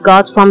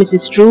God's promise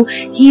is true.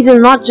 He will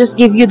not just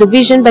give you the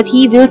vision, but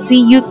He will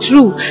see you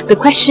through. The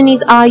question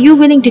is, are you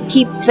willing to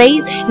keep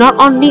faith not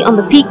only on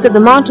the peaks of the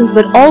mountains,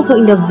 but also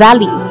in the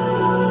valleys?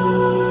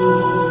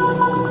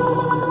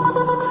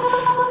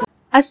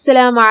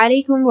 Assalamu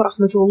alaikum wa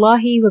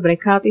rahmatullahi wa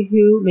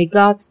barakatuhu. May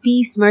God's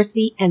peace,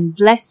 mercy and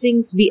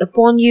blessings be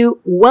upon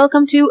you.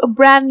 Welcome to a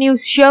brand new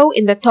show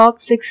in the Talk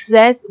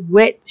Success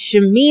with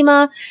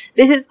Shamima.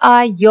 This is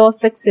your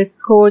success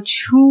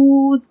coach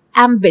whose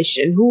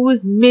ambition,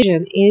 whose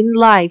mission in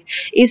life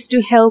is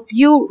to help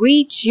you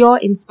reach your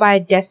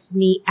inspired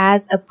destiny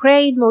as a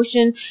prayer in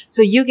motion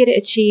so you get to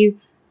achieve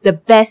the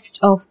best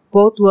of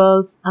both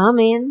worlds.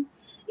 Amen.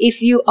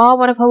 If you are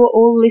one of our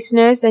old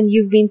listeners and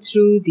you've been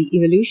through the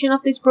evolution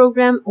of this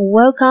program,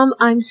 welcome.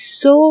 I'm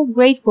so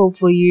grateful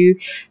for you.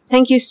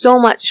 Thank you so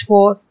much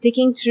for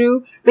sticking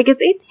through, because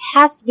it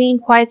has been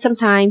quite some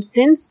time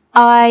since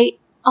I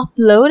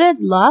uploaded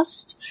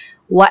last.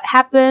 What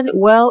happened?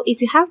 Well,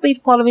 if you have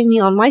been following me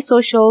on my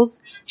socials,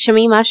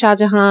 Shamima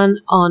Shahjahan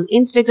on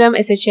Instagram,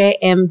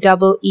 SHAMEEMA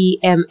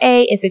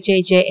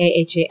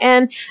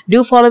SHAJAHAN.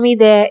 Do follow me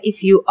there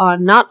if you are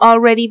not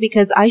already,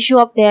 because I show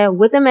up there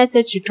with a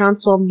message to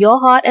transform your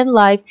heart and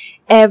life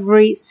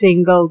every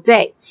single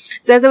day.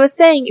 So as I was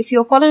saying, if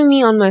you're following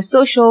me on my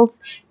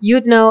socials,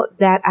 you'd know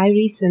that I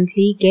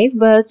recently gave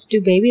birth to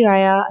baby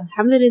Raya.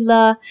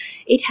 Alhamdulillah,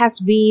 it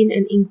has been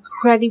an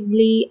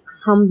incredibly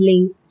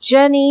humbling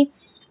journey.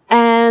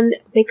 And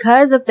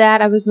because of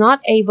that, I was not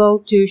able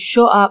to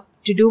show up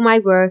to do my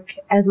work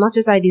as much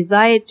as I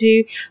desired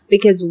to,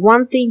 because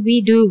one thing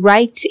we do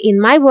right in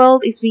my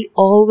world is we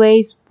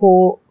always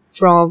pour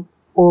from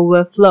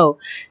overflow.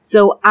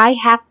 So I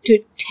had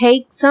to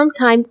take some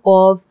time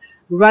off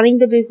running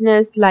the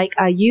business like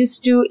I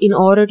used to in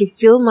order to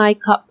fill my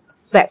cup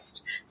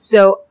first,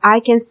 so I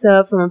can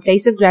serve from a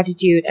place of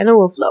gratitude and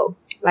overflow,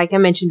 like I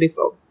mentioned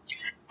before.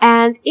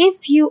 And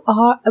if you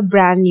are a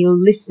brand new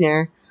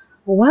listener,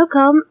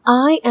 welcome.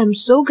 I am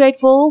so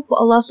grateful for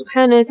Allah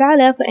subhanahu wa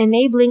ta'ala for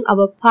enabling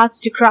our paths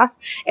to cross.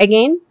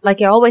 Again,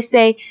 like I always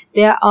say,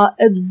 there are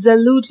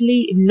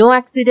absolutely no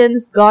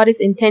accidents. God is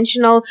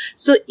intentional.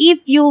 So if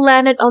you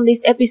landed on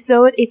this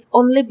episode, it's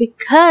only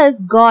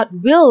because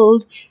God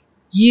willed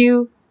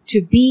you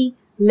to be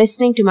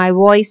listening to my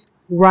voice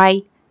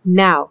right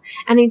now.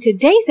 And in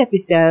today's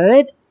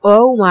episode,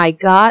 oh my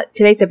God,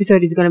 today's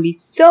episode is going to be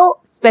so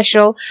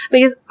special,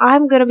 because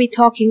I'm going to be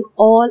talking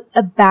all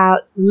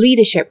about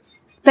leadership,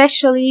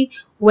 especially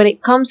when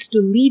it comes to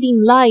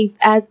leading life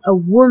as a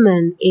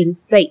woman in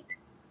faith.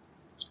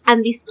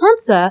 And the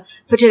sponsor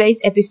for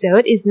today's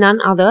episode is none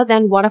other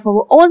than one of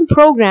our own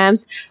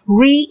programs,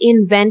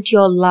 Reinvent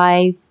Your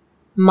Life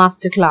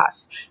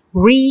Masterclass.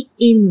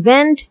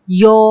 Reinvent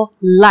Your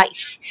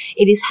Life.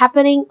 It is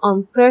happening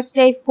on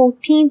Thursday,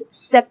 14th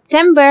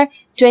September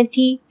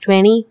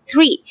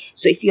 2023.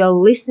 So if you're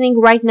listening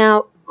right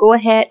now, go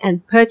ahead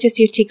and purchase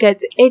your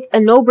tickets. It's a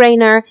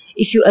no-brainer.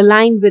 If you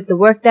align with the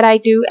work that I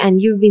do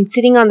and you've been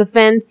sitting on the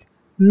fence,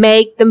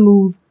 make the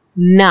move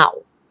now.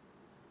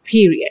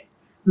 Period.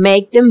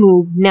 Make the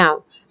move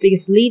now.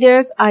 Because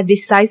leaders are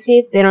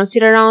decisive. They don't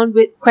sit around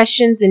with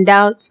questions and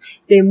doubts.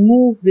 They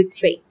move with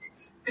faith.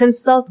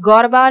 Consult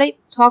God about it,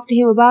 talk to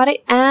Him about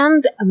it,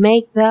 and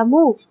make the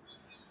move.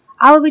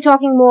 I will be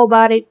talking more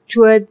about it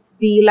towards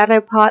the latter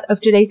part of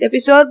today's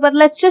episode, but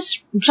let's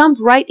just jump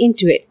right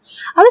into it.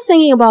 I was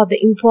thinking about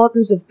the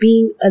importance of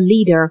being a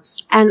leader,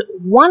 and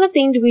one of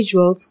the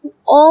individuals who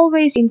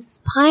always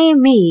inspire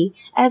me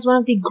as one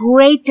of the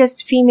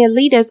greatest female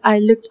leaders I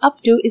looked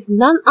up to is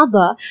none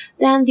other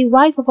than the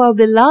wife of our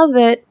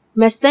beloved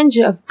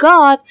Messenger of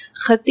God,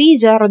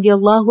 Khadija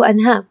radiallahu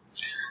anha.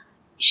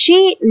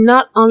 She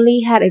not only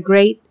had a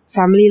great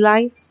family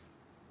life,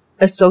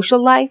 a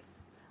social life,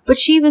 but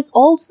she was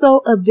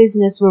also a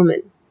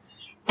businesswoman.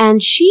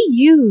 And she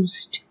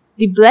used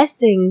the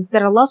blessings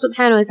that Allah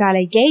subhanahu wa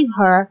ta'ala gave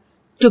her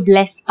to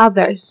bless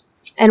others.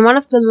 And one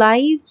of the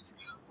lives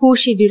who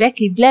she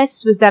directly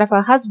blessed was that of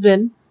her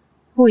husband,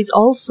 who is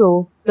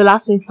also the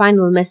last and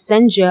final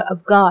messenger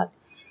of God.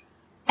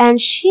 And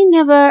she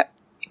never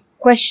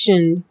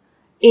questioned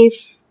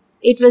if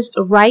it was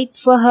right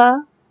for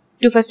her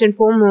to first and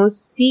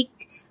foremost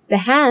seek the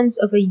hands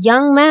of a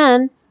young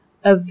man,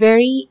 a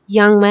very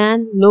young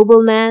man,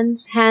 noble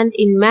man's hand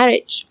in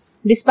marriage,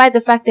 despite the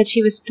fact that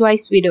she was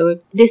twice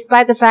widowed,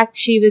 despite the fact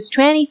she was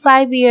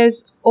 25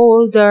 years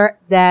older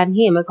than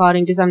him,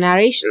 according to some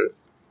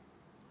narrations.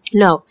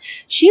 No,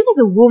 she was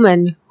a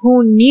woman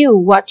who knew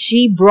what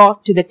she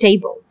brought to the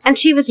table, and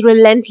she was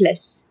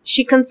relentless.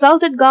 She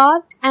consulted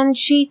God, and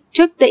she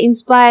took the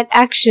inspired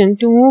action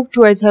to move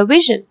towards her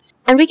vision.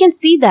 And we can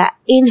see that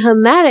in her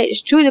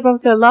marriage to the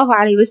Prophet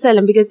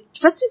ﷺ, because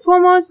first and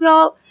foremost,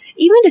 y'all,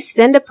 even to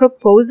send a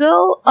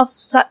proposal of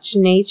such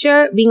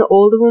nature, being an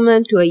older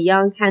woman to a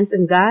young,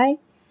 handsome guy,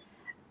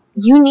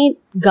 you need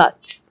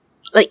guts.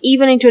 Like,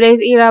 even in today's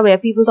era where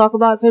people talk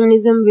about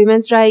feminism,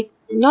 women's rights,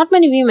 not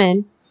many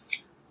women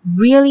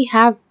really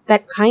have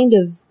that kind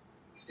of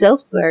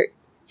self-worth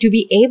to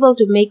be able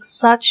to make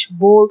such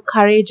bold,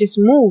 courageous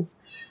move.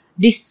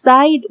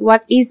 decide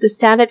what is the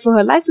standard for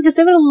her life, because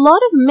there were a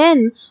lot of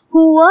men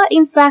who were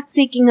in fact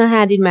seeking her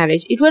hand in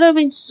marriage. It would have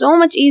been so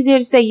much easier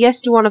to say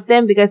yes to one of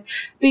them because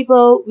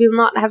people will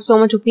not have so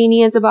much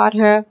opinions about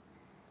her.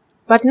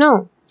 But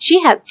no,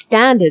 she had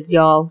standards,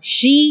 y'all.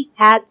 She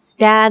had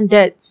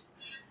standards.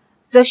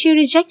 So she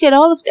rejected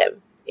all of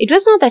them. It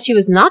was not that she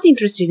was not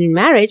interested in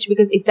marriage,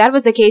 because if that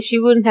was the case, she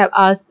wouldn't have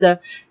asked the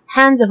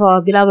hands of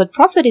her beloved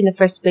Prophet in the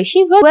first place.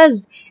 She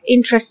was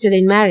interested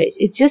in marriage.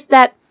 It's just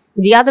that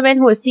the other men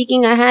who were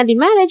seeking her hand in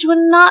marriage were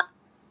not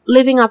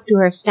living up to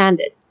her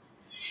standard.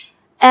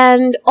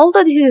 And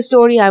although this is a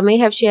story I may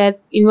have shared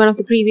in one of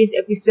the previous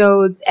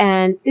episodes,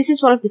 and this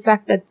is one of the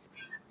facts that's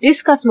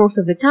discussed most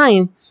of the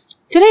time,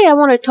 today I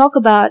want to talk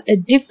about a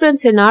different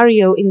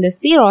scenario in the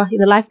seerah, in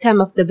the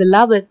lifetime of the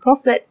beloved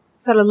Prophet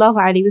sallallahu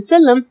alaihi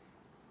wasallam.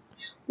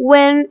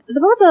 When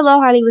the Prophet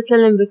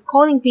ﷺ was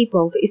calling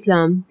people to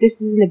Islam,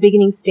 this is in the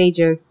beginning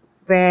stages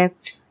where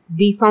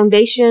the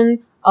foundation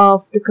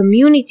of the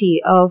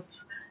community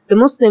of the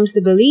Muslims,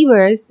 the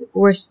believers,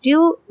 were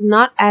still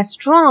not as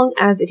strong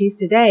as it is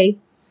today.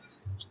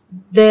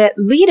 The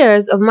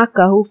leaders of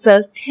Makkah, who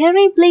felt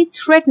terribly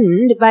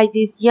threatened by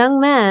this young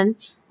man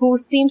who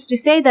seems to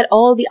say that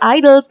all the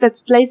idols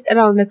that's placed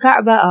around the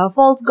Kaaba are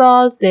false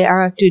gods, they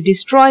are to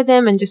destroy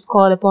them and just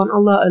call upon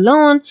Allah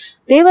alone.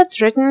 They were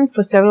threatened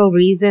for several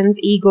reasons,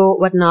 ego,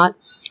 whatnot,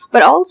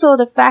 but also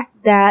the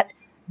fact that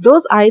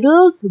those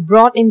idols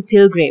brought in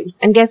pilgrims.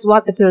 And guess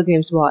what the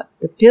pilgrims bought?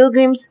 The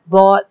pilgrims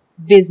bought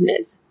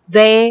business.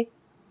 They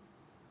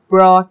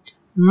brought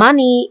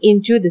money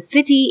into the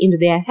city, into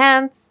their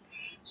hands.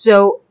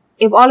 So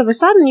if all of a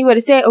sudden you were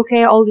to say,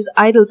 okay, all these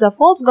idols are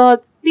false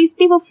gods, these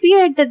people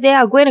feared that they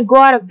are going to go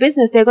out of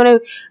business. They're going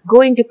to go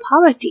into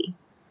poverty.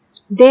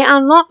 They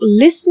are not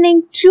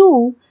listening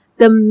to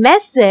the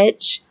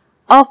message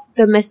of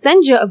the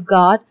messenger of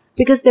God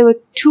because they were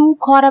too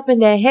caught up in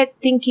their head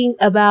thinking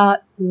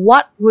about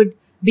what would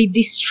be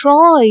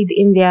destroyed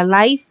in their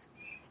life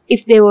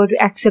if they were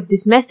to accept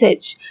this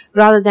message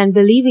rather than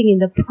believing in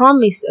the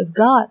promise of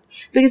God.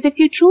 Because if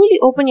you truly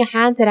open your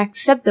hands and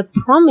accept the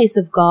promise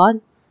of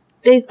God,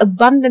 there's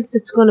abundance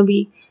that's going to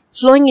be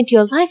flowing into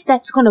your life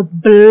that's going to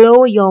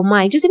blow your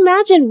mind. Just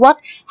imagine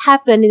what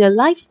happened in the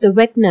life of the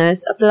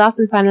witness of the last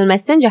and final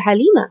messenger,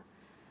 Halima.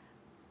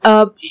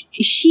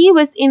 She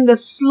was in the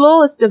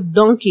slowest of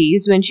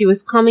donkeys when she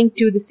was coming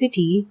to the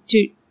city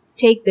to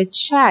take the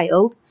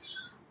child,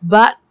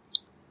 but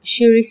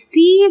she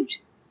received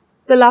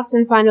the last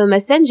and final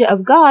messenger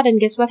of God, and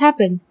guess what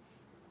happened?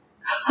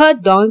 Her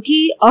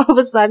donkey all of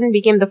a sudden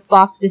became the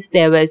fastest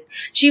there was.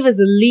 She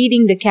was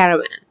leading the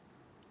caravan.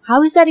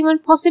 How is that even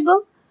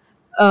possible?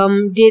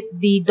 Did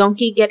the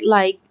donkey get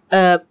like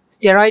a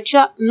steroid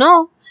shot?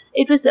 No.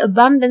 It was the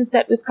abundance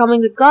that was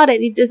coming with God,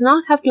 and it does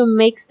not have to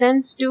make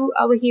sense to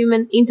our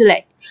human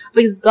intellect,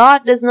 because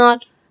God does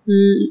not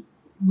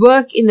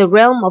work in the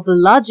realm of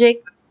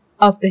logic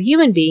of the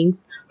human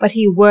beings, but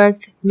He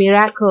works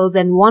miracles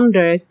and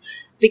wonders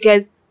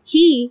because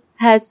He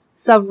has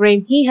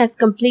sovereign, He has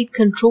complete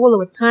control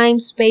over time,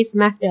 space,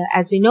 matter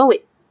as we know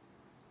it.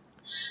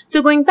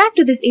 So going back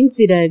to this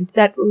incident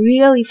that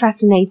really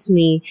fascinates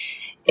me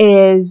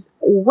is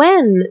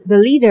when the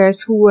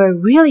leaders who were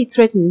really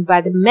threatened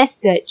by the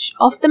message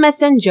of the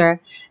messenger,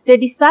 they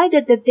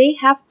decided that they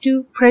have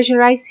to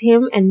pressurize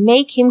him and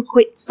make him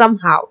quit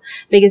somehow,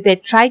 because they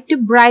tried to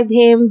bribe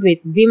him with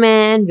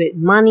women, with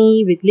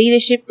money, with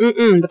leadership.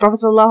 The Prophet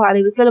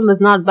ﷺ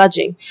was not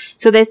budging.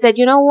 So they said,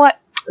 you know what?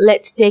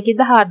 Let's take it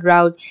the hard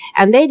route.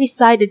 And they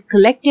decided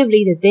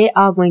collectively that they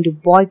are going to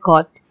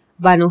boycott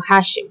Banu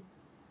Hashim,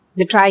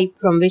 the tribe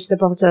from which the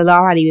Prophet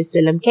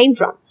ﷺ came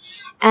from.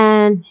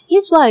 And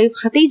his wife,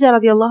 Khadija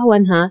radiallahu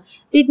anha,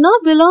 did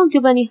not belong to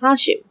Bani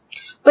Hashim.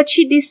 But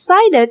she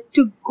decided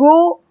to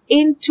go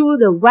into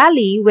the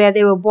valley where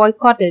they were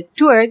boycotted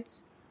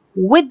towards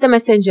with the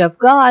messenger of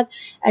God.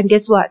 And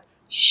guess what?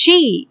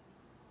 She,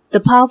 the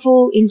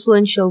powerful,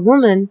 influential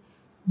woman,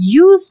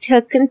 used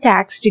her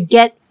contacts to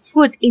get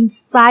food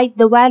inside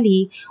the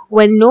valley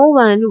when no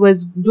one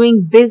was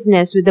doing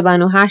business with the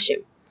Banu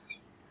Hashim.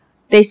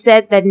 They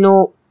said that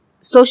no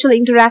social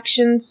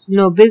interactions,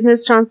 no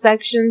business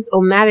transactions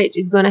or marriage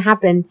is going to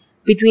happen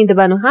between the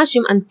Banu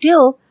Hashim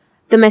until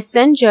the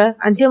messenger,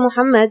 until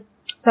Muhammad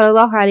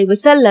sallallahu alaihi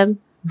wasallam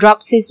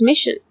drops his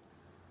mission.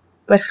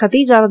 But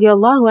Khadija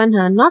radiallahu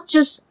anha not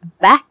just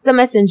backed the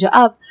messenger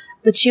up,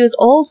 but she was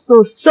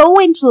also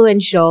so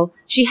influential.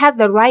 She had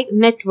the right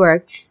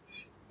networks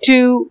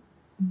to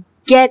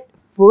get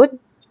food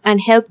and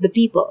help the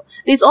people.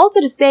 This is also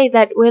to say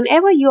that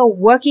whenever you're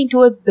working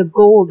towards the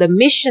goal, the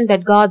mission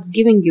that God's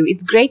giving you,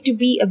 it's great to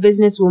be a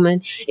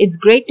businesswoman. It's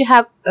great to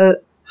have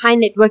high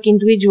network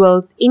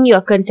individuals in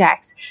your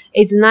contacts.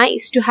 It's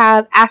nice to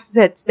have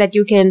assets that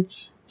you can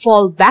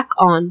fall back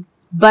on.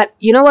 But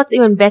you know what's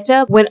even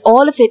better? When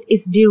all of it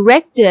is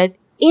directed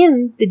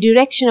in the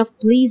direction of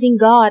pleasing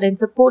God and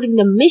supporting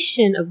the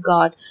mission of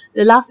God,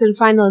 the last and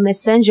final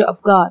messenger of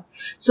God.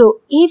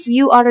 So if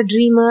you are a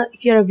dreamer,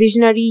 if you're a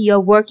visionary, you're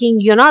working,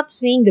 you're not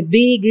seeing the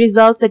big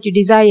results that you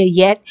desire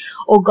yet,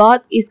 or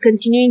God is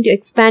continuing to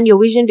expand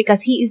your vision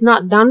because He is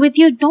not done with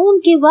you,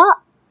 don't give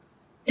up.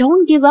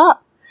 Don't give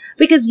up.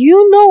 Because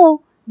you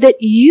know that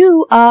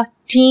you are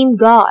Team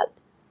God.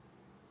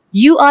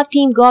 You are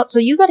Team God, so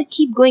you gotta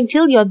keep going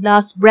till your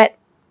last breath.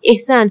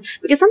 Ihsan.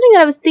 Because something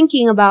that I was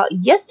thinking about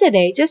just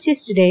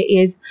yesterday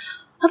is,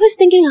 I was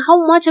thinking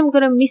how much I'm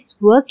gonna miss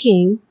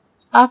working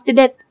after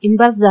that in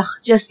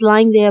Barzakh, just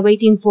lying there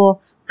waiting for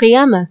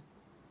Qiyamah.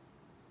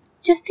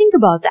 Just think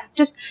about that.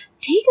 Just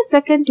take a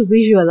second to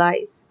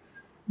visualize.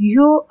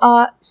 You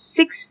are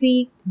 6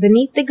 feet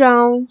beneath the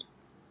ground.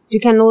 You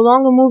can no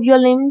longer move your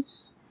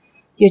limbs.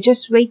 You're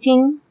just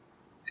waiting.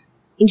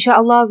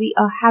 Inshallah, we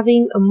are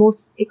having a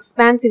most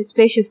expansive,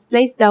 spacious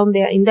place down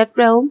there in that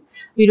realm.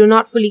 We do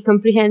not fully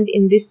comprehend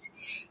in this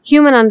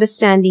human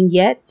understanding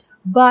yet,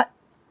 but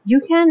you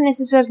can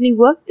necessarily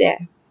work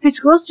there.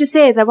 Which goes to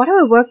say that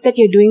whatever work that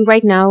you're doing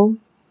right now,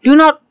 do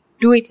not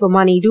do it for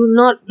money, do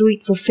not do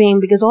it for fame,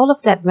 because all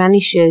of that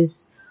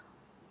vanishes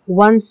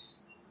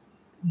once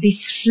the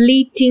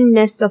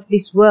fleetingness of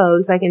this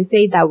world, if I can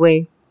say it that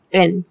way,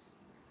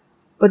 ends.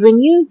 But when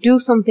you do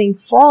something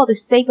for the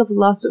sake of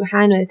Allah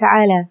subhanahu wa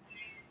ta'ala,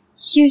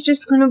 you're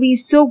just going to be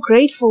so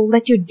grateful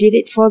that you did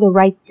it for the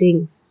right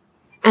things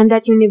and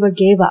that you never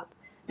gave up,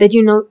 that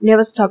you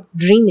never stopped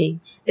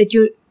dreaming, that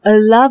you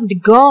allowed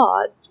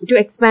God to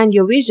expand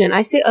your vision.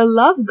 I say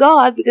allow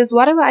God because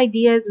whatever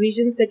ideas,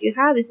 visions that you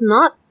have is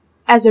not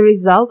as a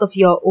result of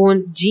your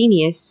own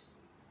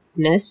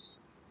geniusness,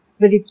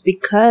 but it's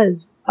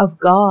because of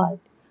God.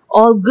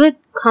 All good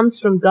comes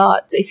from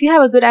God. So if you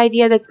have a good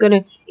idea that's going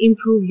to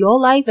improve your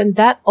life and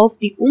that of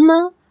the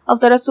Ummah of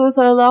the Rasul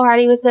sallallahu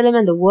alaihi wasallam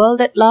and the world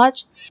at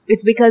large,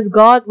 it's because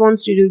God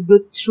wants to do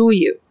good through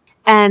you.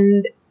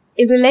 And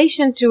in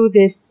relation to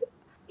this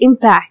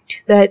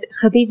impact that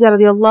Khadija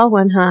radiallahu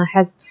anha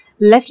has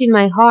left in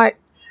my heart,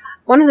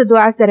 one of the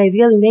du'as that I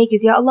really make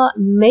is, Ya Allah,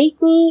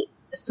 make me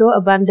so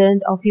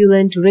abundant,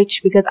 opulent,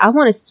 rich, because I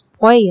want to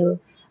spoil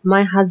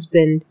my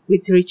husband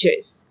with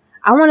riches.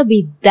 I want to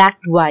be that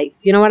wife.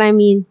 You know what I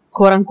mean?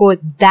 Quote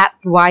unquote, that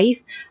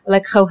wife.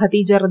 Like how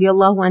Khadija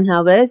radiallahu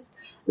anha was.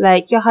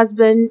 Like, your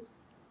husband,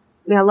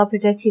 may Allah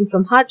protect him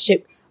from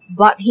hardship,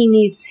 but he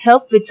needs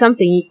help with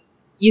something.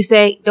 You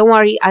say, don't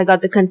worry, I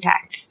got the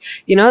contacts.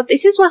 You know,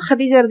 this is what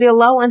Khadija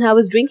radiallahu anha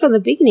was doing from the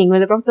beginning.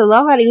 When the Prophet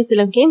sallallahu alaihi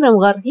wasallam came from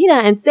Ghar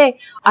Hira and say,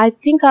 I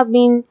think I've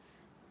been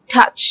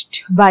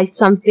touched by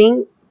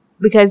something,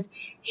 because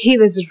he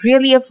was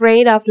really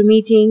afraid after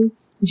meeting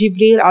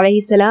Jibreel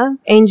alayhi salam,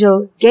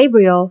 Angel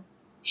Gabriel.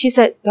 She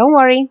said, don't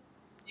worry.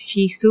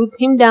 She soothed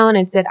him down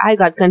and said, I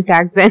got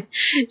contacts. And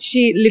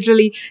she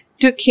literally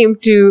took him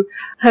to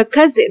her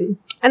cousin.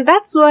 And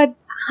that's what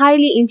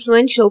highly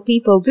influential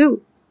people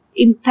do.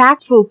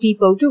 Impactful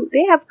people do.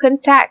 They have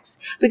contacts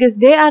because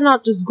they are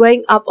not just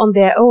going up on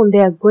their own. They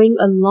are going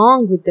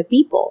along with the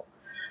people.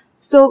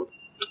 So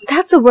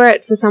that's a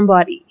word for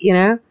somebody, you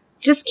know.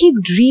 Just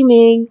keep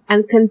dreaming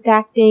and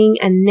contacting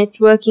and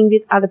networking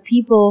with other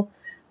people,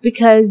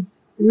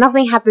 because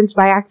nothing happens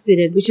by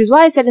accident, which is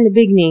why I said in the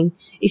beginning,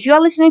 if you are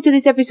listening to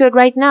this episode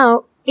right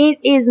now, it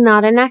is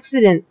not an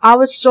accident.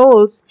 Our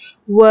souls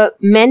were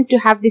meant to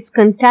have this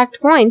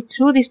contact point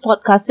through this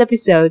podcast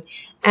episode.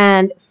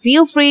 And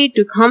feel free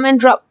to come and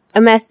drop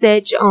a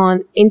message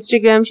on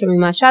Instagram,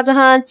 Shamima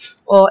Shahjahan,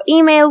 or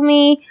email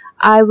me.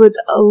 I would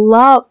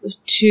love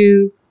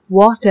to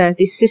water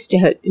this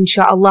sisterhood,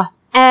 inshallah.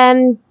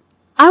 And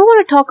I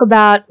want to talk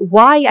about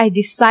why I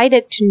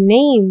decided to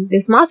name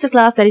this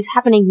masterclass that is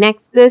happening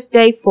next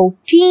Thursday,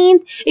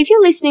 14th. If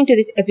you're listening to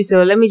this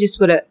episode, let me just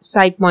put a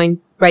side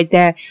point right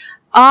there.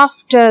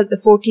 After the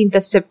 14th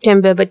of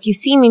September, but you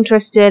seem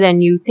interested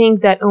and you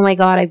think that, oh my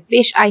God, I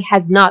wish I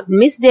had not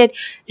missed it.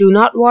 Do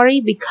not worry,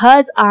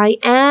 because I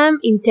am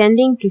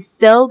intending to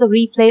sell the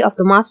replay of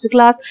the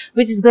masterclass,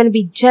 which is going to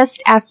be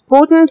just as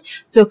potent.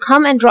 So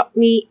come and drop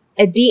me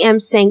a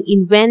DM saying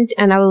invent,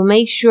 and I will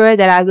make sure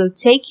that I will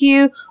take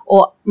you,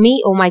 or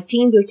me or my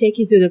team will take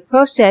you through the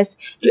process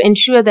to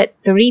ensure that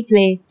the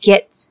replay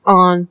gets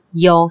on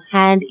your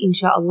hand,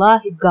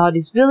 inshallah, if God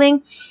is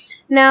willing.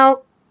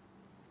 Now,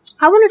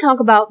 I want to talk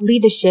about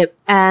leadership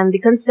and the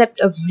concept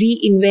of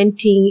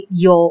reinventing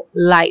your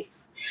life.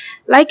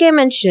 Like I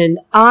mentioned,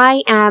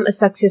 I am a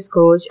success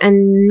coach,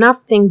 and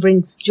nothing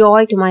brings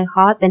joy to my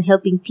heart than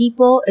helping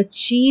people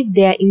achieve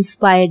their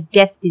inspired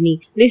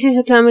destiny. This is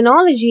a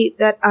terminology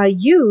that I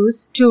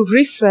use to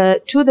refer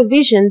to the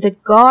vision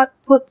that God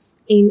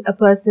puts in a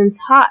person's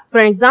heart.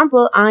 For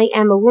example, I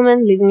am a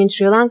woman living in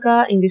Sri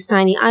Lanka, in this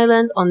tiny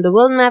island on the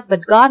world map,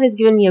 but God has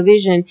given me a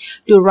vision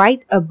to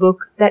write a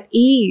book that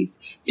is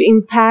to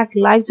impact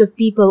lives of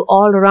people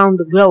all around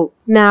the globe.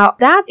 Now,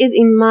 that is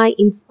in my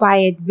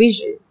inspired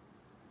vision.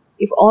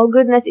 If all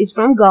goodness is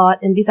from God,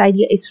 and this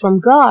idea is from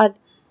God,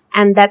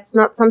 and that's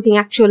not something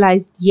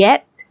actualized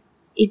yet,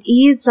 it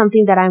is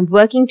something that I'm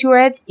working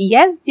towards.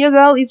 Yes, your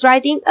girl is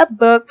writing a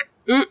book.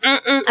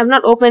 I've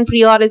not opened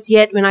pre-orders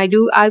yet. When I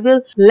do, I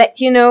will let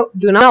you know.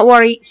 Do not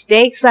worry.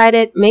 Stay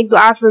excited. Make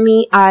dua for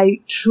me. I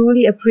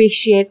truly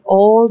appreciate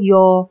all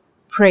your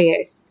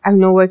prayers. I have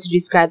no words to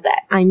describe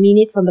that. I mean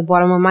it from the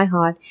bottom of my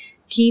heart.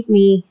 Keep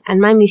me and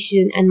my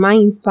mission and my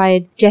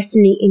inspired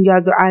destiny in your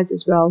du'as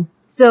as well.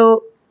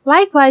 So,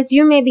 likewise,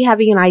 you may be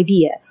having an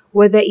idea,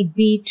 whether it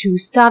be to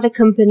start a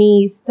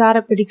company, start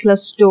a particular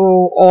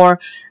store, or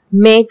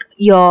make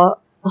your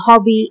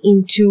hobby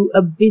into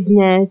a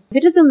business.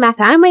 It doesn't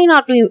matter. I may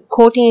not be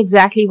quoting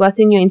exactly what's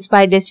in your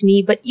inspired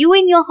destiny, but you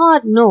in your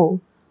heart know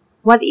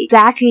what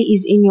exactly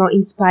is in your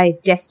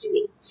inspired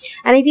destiny.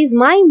 And it is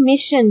my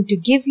mission to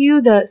give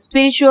you the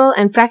spiritual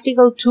and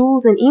practical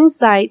tools and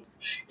insights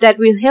that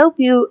will help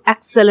you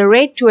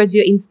accelerate towards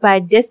your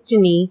inspired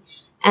destiny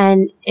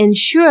and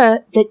ensure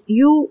that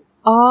you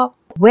are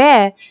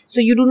aware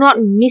so you do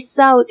not miss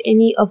out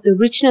any of the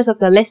richness of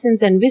the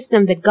lessons and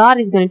wisdom that God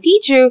is going to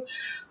teach you,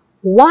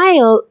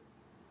 while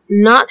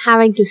not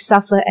having to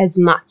suffer as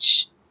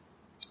much.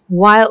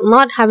 Because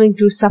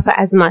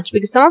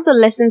some of the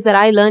lessons that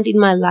I learned in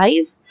my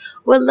life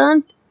were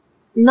learned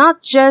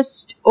not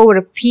just over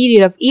a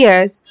period of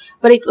years,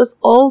 but it was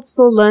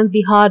also learned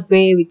the hard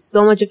way with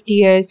so much of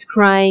tears,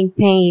 crying,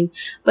 pain.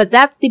 But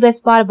that's the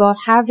best part about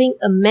having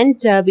a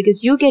mentor,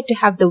 because you get to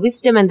have the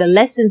wisdom and the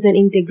lessons and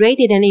integrate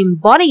it and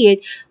embody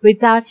it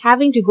without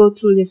having to go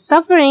through the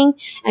suffering,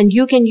 and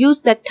you can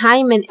use that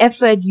time and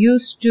effort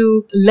used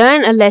to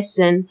learn a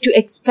lesson to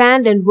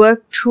expand and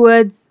work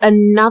towards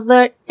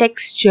another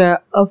texture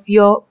of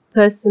your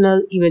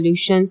personal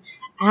evolution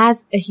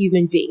as a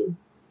human being.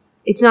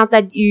 It's not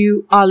that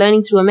you are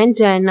learning through a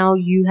mentor and now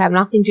you have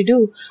nothing to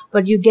do,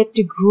 but you get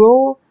to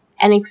grow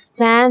and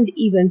expand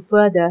even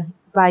further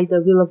by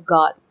the will of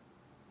God.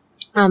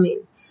 Amen.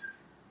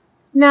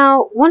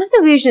 Now, one of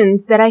the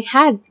visions that I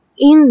had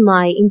in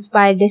my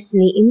inspired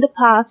destiny in the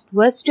past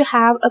was to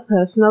have a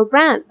personal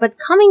brand. But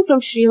coming from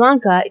Sri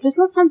Lanka, it was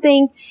not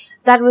something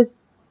that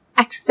was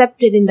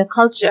accepted in the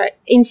culture.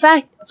 In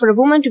fact, for a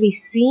woman to be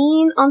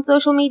seen on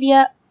social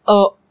media,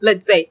 or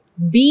let's say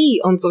be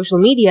on social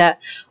media,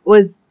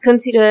 was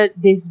considered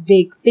this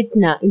big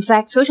fitna. In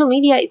fact, social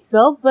media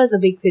itself was a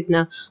big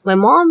fitna. My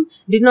mom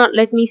did not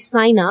let me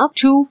sign up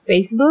to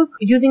Facebook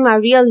using my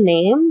real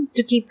name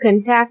to keep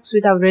contacts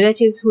with our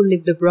relatives who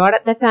lived abroad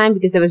at that time,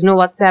 because there was no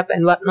WhatsApp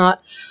and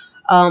whatnot.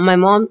 My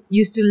mom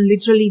used to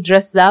literally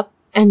dress up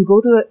and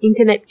go to an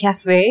internet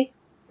cafe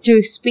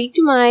to speak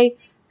to my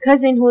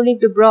cousin who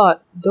lived abroad.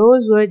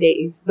 Those were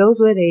days.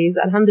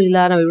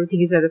 Alhamdulillah, now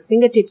everything is at the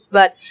fingertips.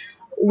 But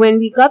when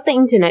we got the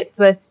internet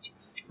first,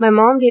 my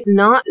mom did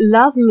not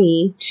love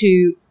me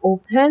to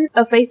open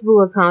a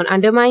Facebook account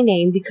under my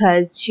name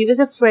because she was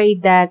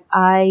afraid that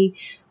I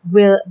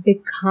will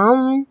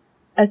become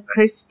a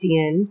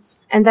Christian.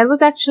 And that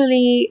was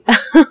actually,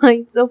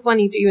 it's so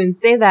funny to even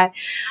say that.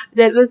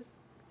 That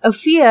was a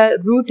fear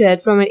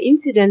rooted from an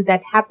incident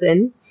that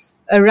happened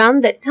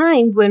around that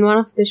time when one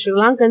of the Sri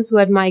Lankans who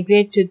had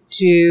migrated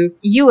to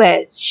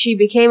US, she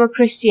became a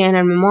Christian,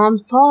 and my mom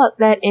thought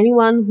that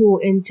anyone who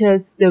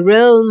enters the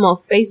realm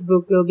of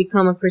Facebook will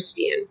become a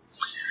Christian.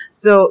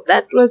 So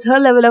that was her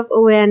level of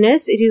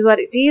awareness. It is what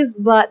it is.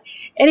 But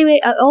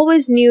anyway, I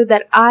always knew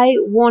that I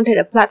wanted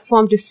a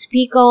platform to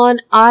speak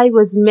on. I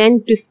was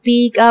meant to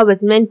speak. I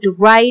was meant to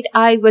write.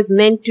 I was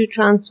meant to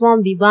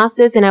transform the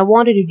masses, and I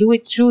wanted to do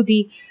it through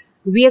the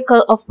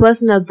vehicle of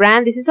personal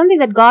brand. This is something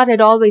that God had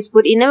always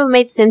put. It never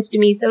made sense to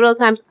me. Several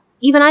times,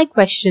 even I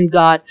questioned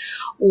God.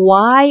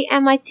 Why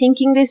am I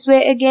thinking this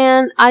way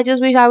again? I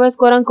just wish I was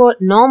quote unquote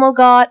normal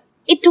God.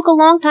 It took a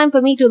long time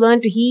for me to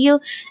learn to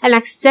heal and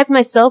accept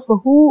myself for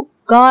who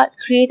God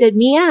created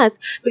me as,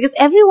 because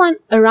everyone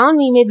around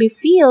me made me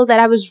feel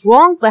that I was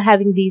wrong for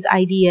having these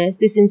ideas,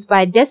 this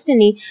inspired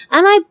destiny,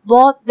 and I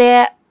bought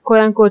their quote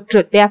unquote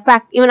truth, their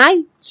fact. Even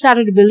I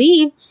started to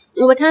believe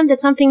over time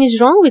that something is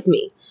wrong with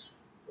me.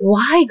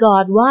 Why,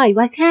 God? Why?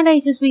 Why can't I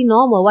just be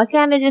normal? Why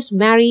can't I just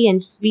marry and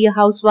just be a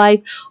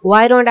housewife?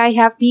 Why don't I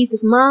have peace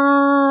of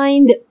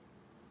mind?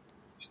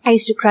 I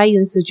used to cry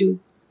in sujood.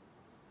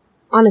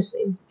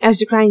 Honestly, I used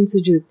to cry in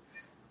sujood.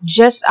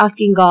 Just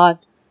asking God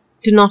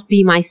to not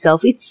be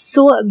myself. It's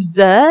so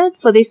absurd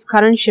for this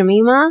current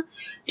Shamima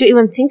to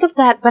even think of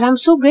that, but I'm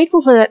so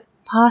grateful for that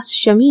past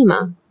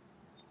Shamima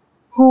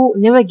who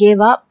never gave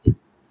up,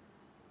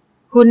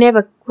 who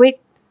never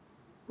quit,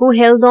 who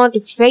held on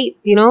to faith,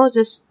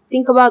 just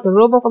think about the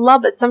robe of Allah,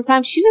 but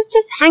sometimes she was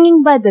just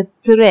hanging by the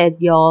thread,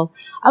 y'all.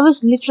 I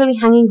was literally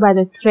hanging by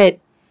the thread.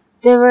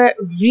 There were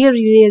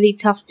really, really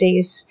tough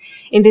days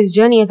in this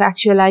journey of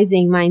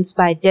actualizing my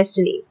inspired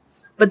destiny.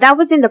 But that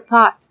was in the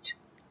past.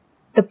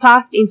 The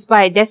past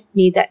inspired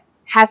destiny that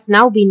has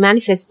now been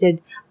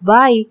manifested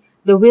by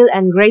the will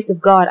and grace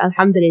of God,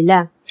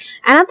 alhamdulillah.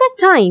 And at that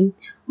time,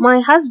 my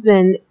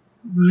husband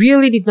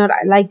really did not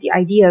like the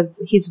idea of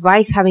his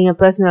wife having a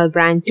personal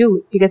brand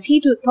too, because he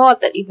too thought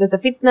that it was a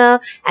fitna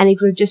and it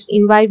would just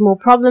invite more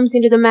problems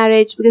into the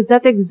marriage, because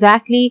that's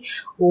exactly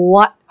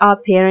what our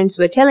parents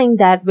were telling,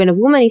 that when a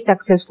woman is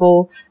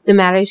successful, the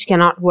marriage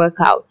cannot work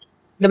out.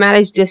 The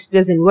marriage just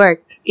doesn't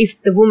work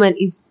if the woman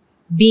is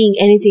being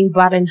anything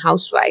but an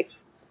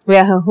housewife,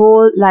 where her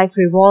whole life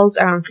revolves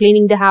around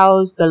cleaning the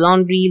house, the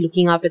laundry,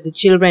 looking after the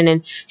children,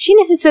 and she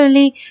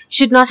necessarily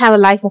should not have a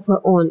life of her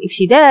own. If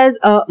she does,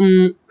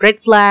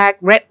 red flag,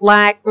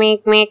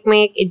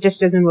 make, it just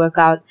doesn't work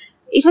out.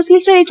 It was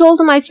literally told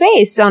to my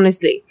face,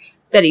 honestly,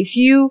 that if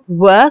you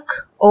work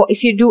or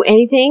if you do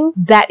anything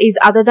that is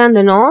other than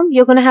the norm,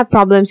 you're going to have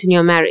problems in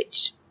your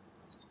marriage.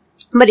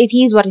 But it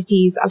is what it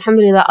is.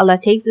 Alhamdulillah, Allah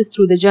takes us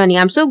through the journey.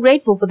 I'm so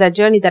grateful for that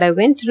journey that I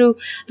went through,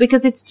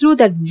 because it's through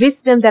that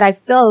wisdom that I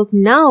felt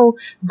now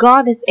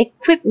God has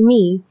equipped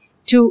me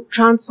to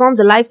transform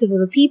the lives of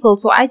other people.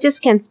 So I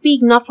just can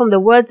speak not from the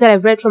words that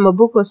I've read from a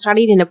book or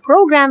studied in a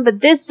program,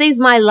 but this is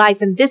my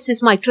life and this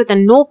is my truth,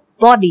 and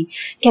nobody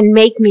can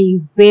make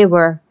me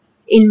waver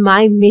in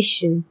my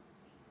mission.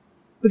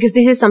 Because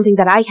this is something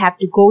that I had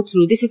to go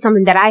through. This is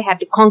something that I had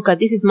to conquer.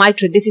 This is my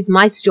truth. This is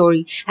my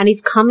story. And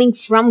it's coming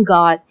from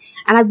God.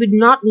 And I would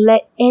not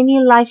let any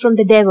lie from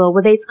the devil,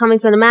 whether it's coming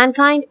from the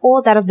mankind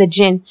or that of the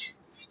jinn,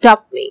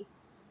 stop me.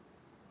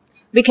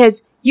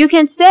 Because you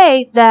can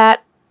say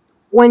that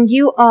when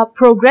you are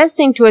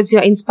progressing towards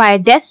your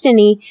inspired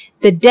destiny,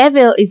 the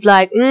devil is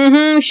like,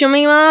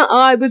 Shamima,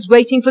 I was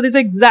waiting for this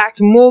exact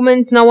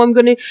moment. Now I'm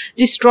going to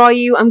destroy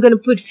you. I'm going to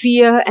put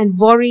fear and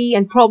worry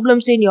and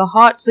problems in your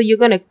heart. So you're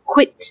going to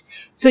quit.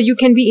 So you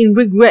can be in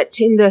regret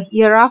in the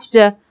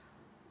hereafter.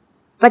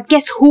 But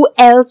guess who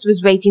else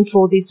was waiting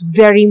for this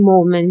very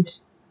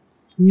moment?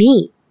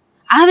 Me.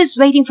 I was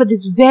waiting for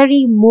this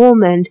very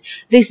moment,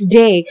 this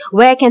day,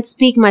 where I can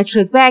speak my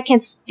truth, where I can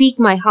speak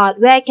my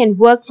heart, where I can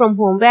work from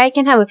home, where I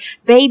can have a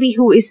baby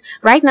who is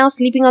right now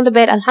sleeping on the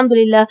bed,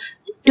 alhamdulillah,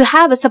 to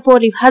have a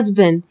supportive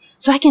husband,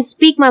 so I can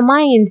speak my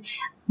mind,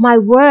 my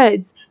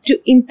words,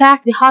 to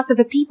impact the hearts of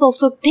the people,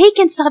 so they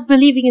can start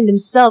believing in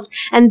themselves,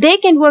 and they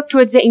can work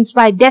towards their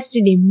inspired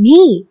destiny.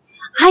 Me,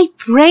 I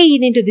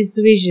prayed into this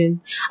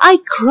vision. I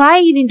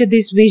cried into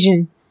this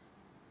vision.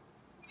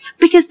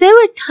 Because there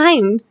were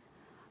times,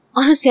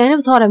 honestly, I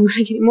never thought I'm going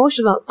to get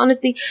emotional.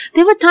 Honestly,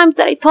 there were times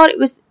that I thought it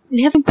was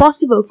never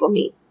impossible for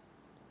me.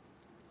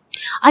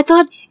 I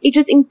thought it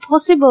was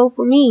impossible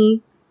for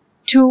me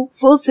to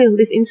fulfill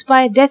this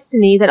inspired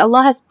destiny that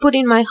Allah has put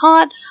in my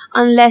heart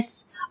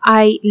unless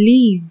I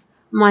leave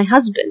my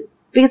husband.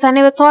 Because I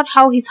never thought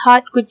how his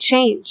heart could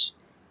change.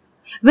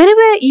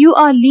 Wherever you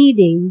are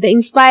leading the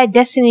inspired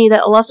destiny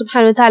that Allah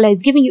subhanahu wa ta'ala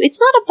is giving you, it's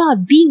not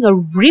about being a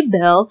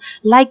rebel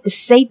like the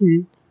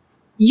Satan.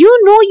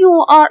 You know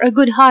you are a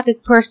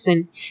good-hearted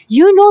person.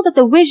 You know that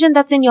the vision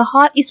that's in your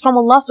heart is from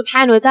Allah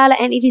subhanahu wa ta'ala,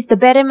 and it is the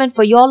betterment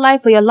for your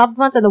life, for your loved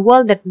ones, and the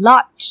world at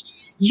large.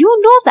 You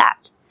know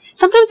that.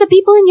 Sometimes the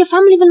people in your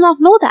family will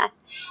not know that,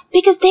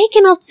 because they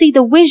cannot see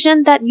the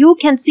vision that you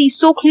can see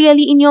so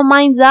clearly in your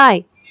mind's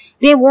eye.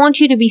 They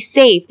want you to be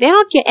safe. They're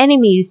not your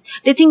enemies.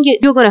 They think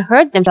you're going to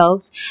hurt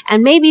themselves.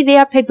 And maybe they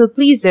are people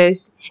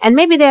pleasers. And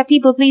maybe they are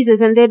people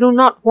pleasers and they do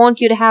not want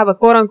you to have a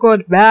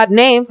quote-unquote bad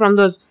name from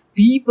those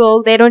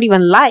people they don't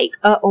even like.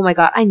 Oh my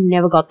God, I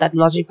never got that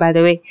logic, by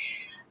the way.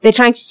 They're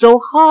trying so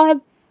hard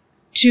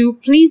to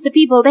please the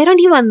people they don't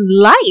even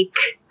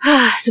like.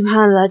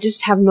 SubhanAllah, I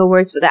just have no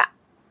words for that.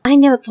 I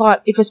never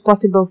thought it was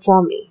possible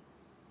for me.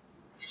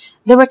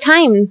 There were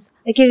times,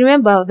 I can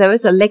remember there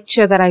was a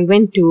lecture that I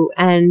went to,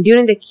 and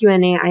during the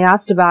Q&A, I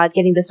asked about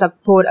getting the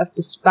support of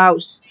the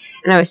spouse.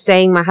 And I was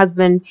saying my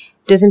husband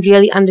doesn't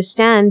really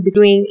understand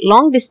doing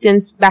long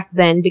distance back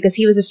then, because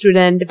he was a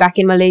student back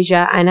in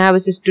Malaysia and I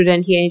was a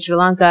student here in Sri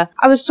Lanka.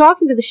 I was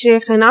talking to the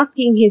Sheikh and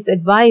asking his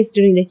advice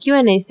during the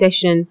Q&A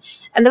session.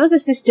 And there was a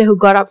sister who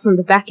got up from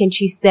the back and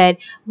she said,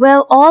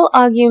 well, all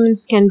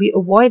arguments can be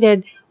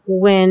avoided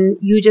when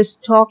you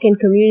just talk and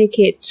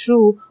communicate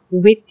through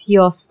with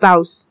your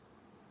spouse.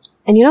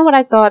 And you know what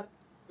I thought?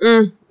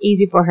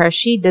 Easy for her.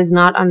 She does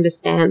not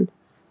understand.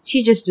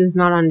 She just does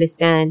not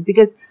understand,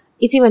 because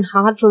it's even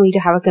hard for me to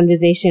have a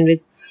conversation with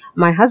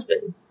my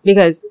husband,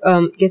 because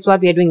guess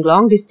what? We are doing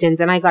long distance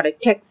and I got a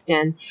text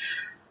and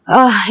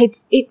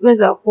it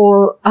was a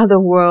whole other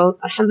world.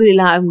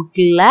 Alhamdulillah, I'm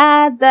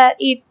glad that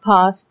it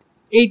passed.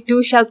 It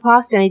too shall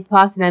pass, and it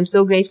passed, and I'm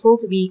so grateful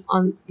to be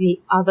on the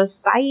other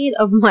side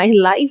of my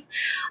life.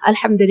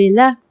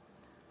 Alhamdulillah.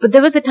 But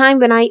there was a time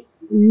when I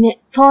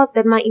thought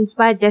that my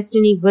inspired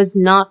destiny was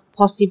not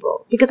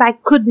possible, because I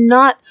could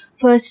not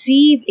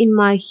perceive in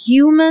my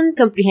human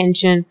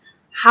comprehension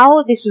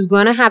how this was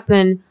going to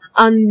happen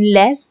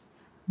unless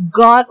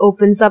God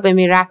opens up a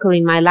miracle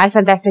in my life.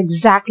 And that's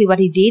exactly what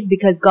He did,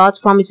 because God's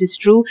promise is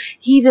true.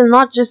 He will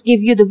not just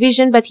give you the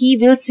vision, but He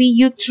will see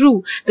you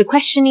through. The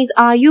question is,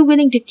 are you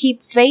willing to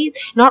keep faith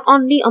not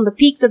only on the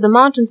peaks of the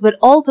mountains but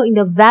also in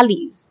the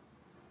valleys?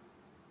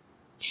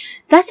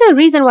 That's the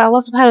reason why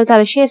Allah subhanahu wa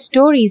ta'ala shares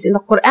stories in the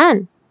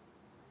Quran.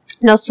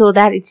 Not so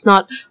that it's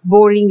not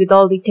boring with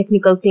all the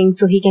technical things,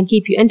 so He can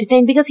keep you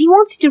entertained, because He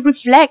wants you to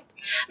reflect.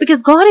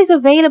 Because God is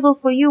available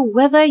for you,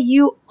 whether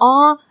you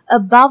are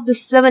above the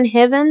 7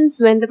 heavens.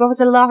 When the Prophet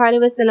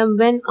ﷺ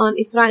went on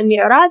Isra and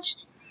Mi'raj,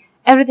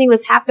 everything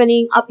was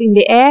happening up in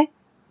the air.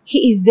 He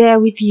is there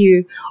with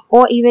you.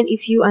 Or even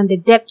if you are in the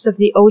depths of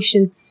the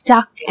ocean,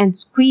 stuck and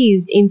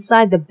squeezed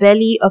inside the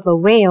belly of a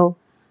whale,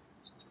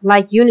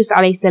 like Yunus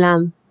alayhi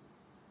salam,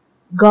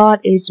 God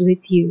is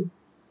with you.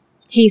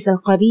 He is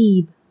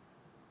al-Qareeb.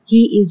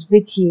 He is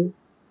with you.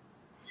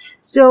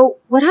 So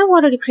when I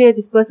wanted to create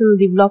this personal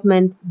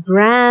development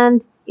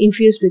brand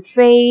infused with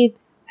faith,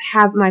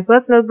 have my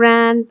personal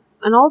brand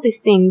and all these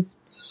things,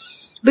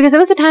 because there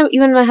was a time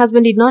even my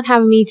husband did not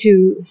have me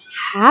to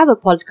have a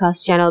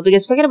podcast channel,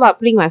 because forget about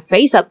putting my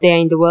face up there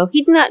in the world.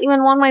 He did not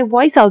even want my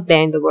voice out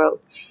there in the world.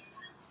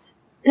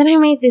 Then I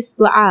made this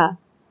dua.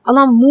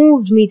 Allah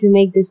moved me to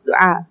make this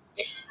dua.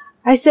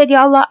 I said,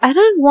 Ya Allah, I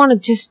don't want to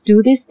just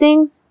do these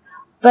things,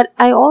 but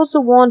I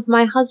also want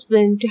my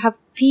husband to have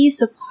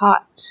peace of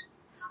heart.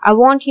 I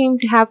want him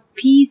to have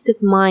peace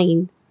of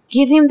mind.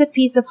 Give him the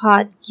peace of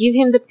heart. Give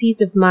him the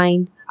peace of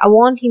mind. I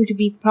want him to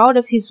be proud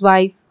of his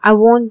wife. I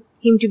want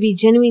him to be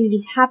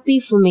genuinely happy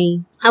for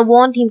me. I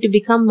want him to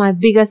become my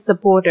biggest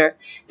supporter.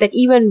 That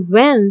even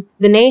when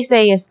the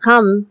naysayers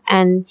come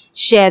and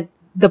share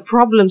the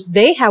problems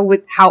they have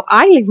with how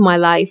I live my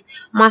life,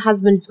 my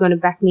husband is going to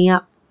back me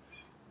up.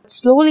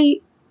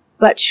 Slowly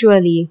but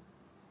surely,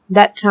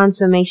 that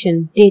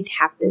transformation did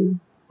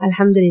happen.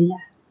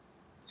 Alhamdulillah.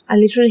 I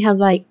literally have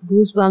like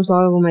goosebumps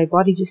all over my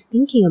body just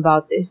thinking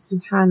about this.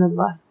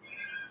 Subhanallah.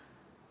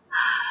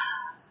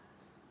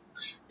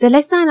 The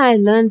lesson I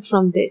learned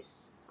from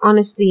this,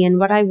 honestly, and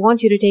what I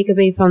want you to take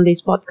away from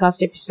this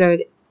podcast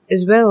episode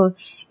as well,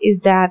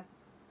 is that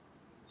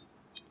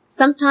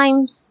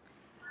sometimes,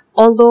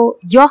 although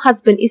your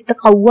husband is the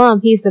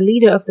qawwam, he is the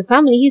leader of the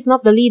family, he is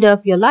not the leader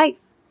of your life.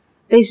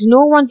 There is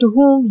no one to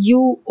whom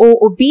you owe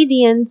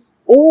obedience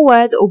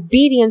over the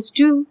obedience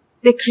to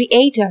the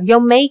Creator, your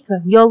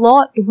Maker, your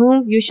Lord, to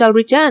whom you shall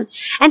return.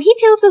 And He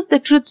tells us the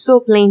truth so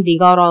plainly,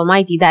 God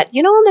Almighty, that,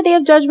 on the day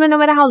of judgment, no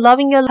matter how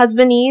loving your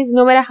husband is,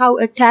 no matter how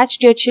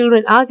attached your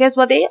children are, guess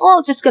what? They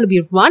all just going to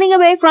be running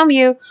away from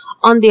you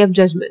on the day of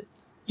judgment.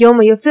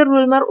 يَوْمَ يَفِرُّ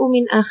الْمَرْءُ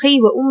مِنْ أَخِيهِ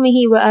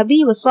وَأُمِّهِ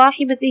وَأَبِيهِ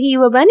وَصَاحِبَتِهِ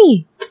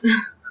وَبَنِيهِ.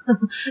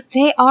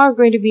 They are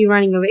going to be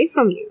running away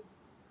from you.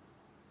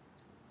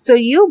 So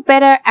you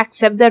better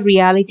accept that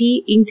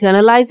reality,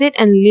 internalize it,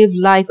 and live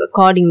life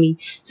accordingly.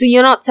 So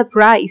you're not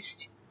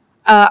surprised.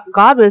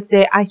 God will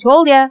say, I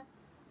told ya.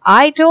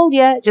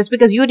 Just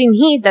because you didn't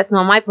heed, that's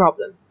not my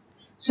problem.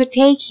 So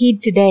take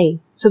heed today.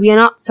 So we are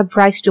not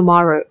surprised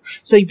tomorrow.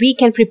 So we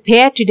can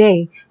prepare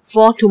today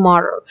for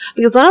tomorrow.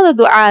 Because one of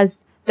the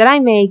du'as that I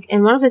make,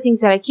 and one of the things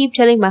that I keep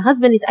telling my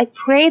husband is, I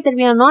pray that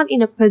we are not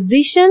in a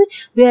position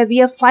where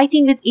we are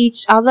fighting with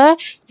each other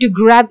to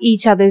grab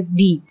each other's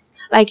deeds.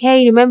 Like,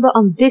 hey, remember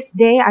on this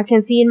day, I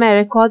can see in my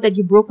record that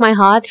you broke my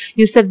heart.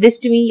 You said this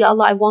to me. Ya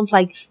Allah, I want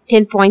like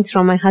 10 points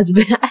from my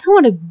husband. I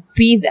don't want to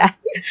be that.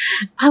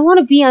 I want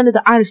to be under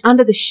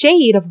the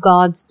shade of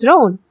God's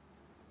throne.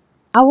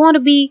 I want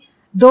to be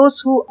those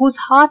whose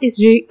heart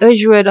is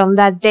assured on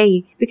that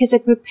day, because I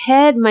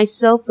prepared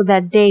myself for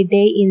that day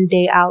in,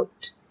 day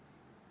out.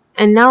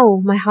 And now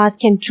my heart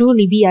can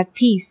truly be at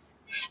peace.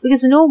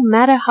 Because no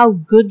matter how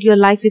good your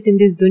life is in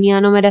this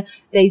dunya, no matter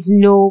there is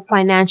no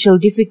financial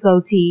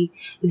difficulty,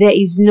 there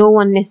is no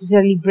one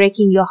necessarily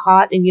breaking your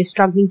heart and you're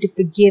struggling to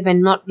forgive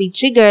and not be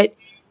triggered,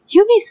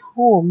 you miss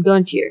home,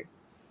 don't you?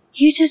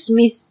 You just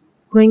miss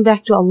going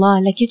back to Allah.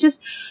 Like, you're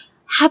just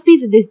happy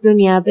with this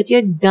dunya, but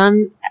you're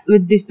done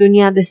with this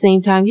dunya at the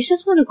same time. You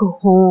just want to go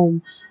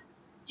home.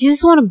 You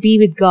just want to be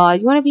with God.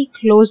 You want to be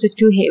closer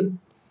to Him.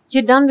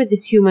 You're done with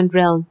this human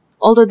realm,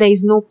 although there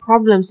is no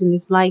problems in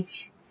this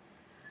life.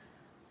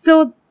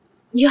 So,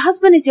 your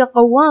husband is your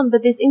qawwam,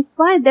 but this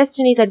inspired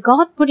destiny that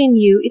God put in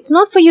you, it's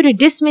not for you to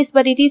dismiss,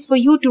 but it is for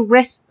you to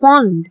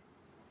respond.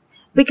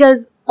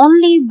 Because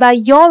only by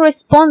your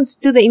response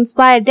to the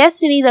inspired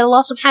destiny that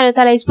Allah subhanahu wa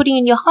ta'ala is putting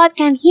in your heart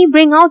can He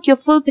bring out your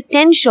full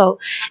potential.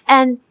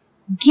 And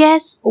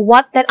guess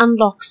what that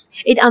unlocks?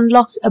 It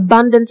unlocks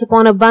abundance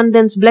upon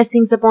abundance,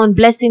 blessings upon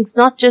blessings,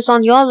 not just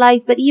on your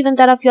life, but even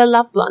that of your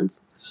loved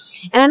ones.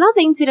 And another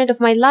incident of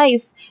my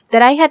life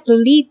that I had to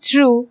lead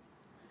through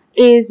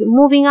is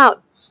moving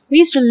out. We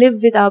used to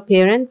live with our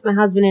parents, my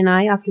husband and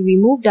I, after we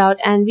moved out,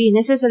 and we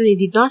necessarily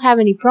did not have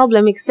any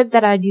problem, except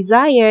that I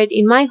desired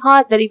in my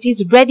heart that it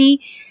is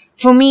ready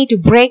for me to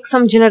break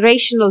some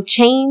generational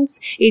chains.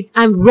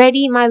 I'm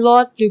ready, my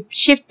Lord, to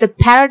shift the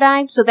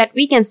paradigm so that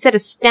we can set a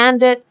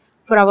standard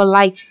for our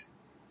life,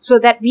 so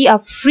that we are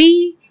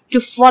free to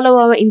follow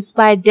our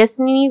inspired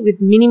destiny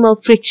with minimal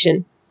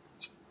friction.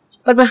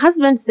 But my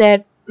husband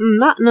said,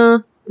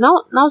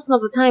 now's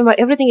not the time, but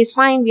everything is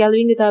fine. We are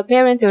living with our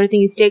parents.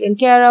 Everything is taken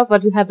care of.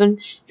 What will happen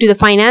to the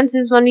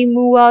finances when we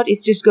move out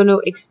is just going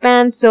to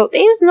expand. So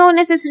there is no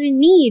necessary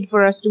need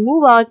for us to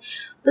move out.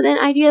 But then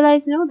I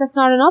realized, no, that's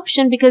not an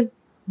option, because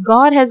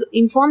God has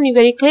informed me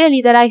very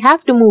clearly that I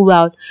have to move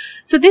out.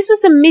 So this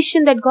was a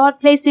mission that God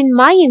placed in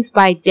my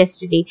inspired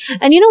destiny.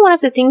 And one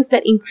of the things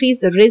that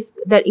increase the risk,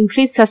 that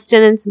increase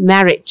sustenance,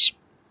 marriage.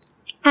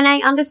 And I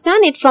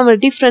understand it from a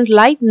different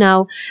light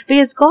now,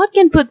 because God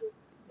can put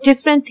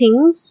different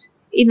things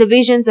in the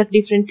visions of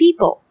different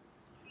people.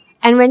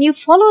 And when you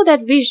follow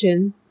that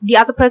vision, the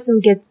other person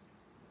gets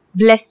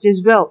blessed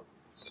as well.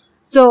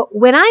 So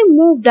when I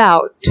moved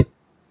out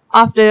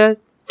after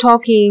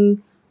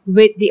talking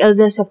with the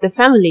elders of the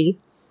family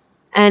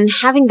and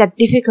having that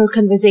difficult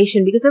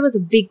conversation, because I was a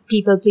big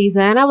people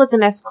pleaser and I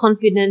wasn't as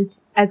confident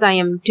as I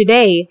am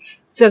today,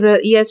 several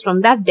years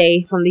from that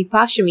day, from the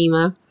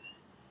Pashamima,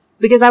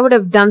 because I would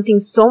have done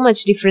things so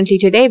much differently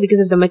today because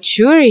of the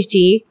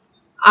maturity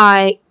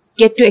I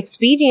get to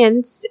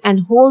experience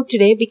and hold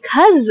today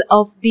because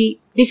of the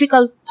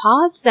difficult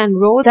paths and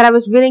roads that I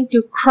was willing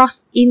to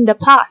cross in the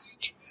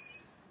past.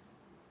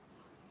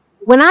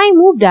 When I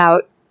moved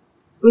out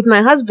with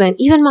my husband,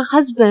 even my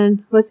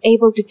husband was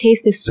able to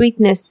taste the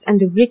sweetness and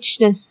the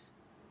richness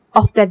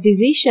of that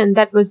decision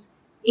that was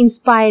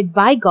inspired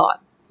by God.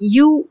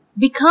 You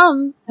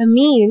become a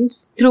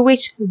means through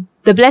which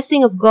the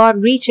blessing of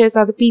God reaches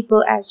other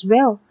people as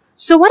well.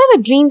 So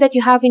whatever dream that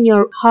you have in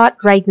your heart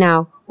right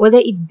now, whether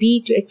it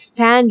be to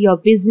expand your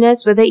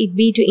business, whether it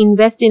be to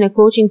invest in a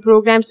coaching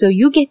program so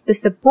you get the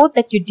support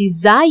that you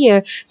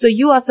desire, so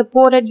you are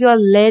supported, you are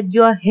led,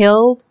 you are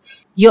held,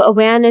 your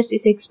awareness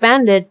is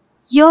expanded,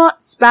 your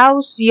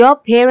spouse, your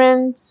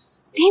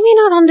parents, they may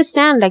not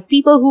understand. Like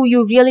people who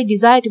you really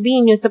desire to be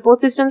in your support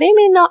system, they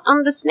may not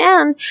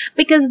understand,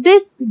 because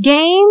this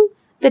game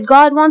that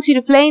God wants you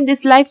to play in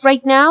this life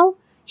right now,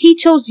 He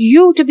chose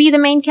you to be the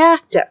main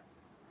character.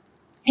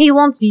 He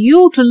wants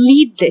you to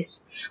lead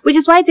this, which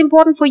is why it's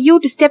important for you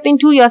to step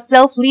into your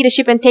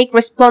self-leadership and take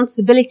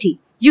responsibility.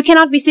 You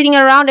cannot be sitting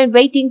around and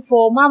waiting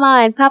for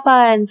mama and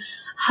papa and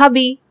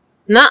hubby.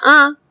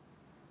 Nuh-uh.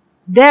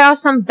 There are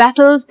some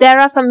battles, there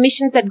are some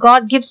missions that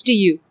God gives to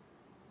you.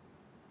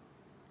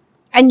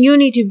 And you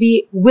need to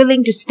be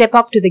willing to step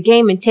up to the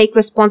game and take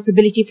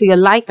responsibility for your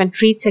life and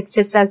treat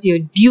success as your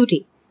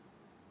duty.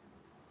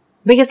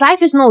 Because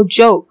life is no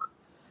joke.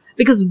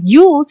 Because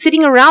you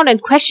sitting around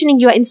and questioning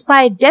your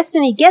inspired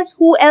destiny, guess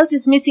who else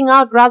is missing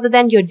out rather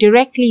than your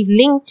directly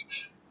linked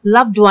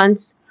loved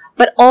ones,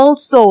 but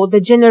also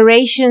the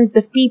generations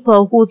of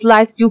people whose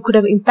lives you could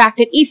have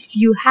impacted if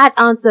you had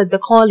answered the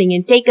calling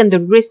and taken the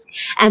risk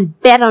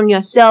and bet on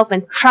yourself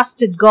and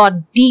trusted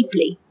God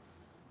deeply.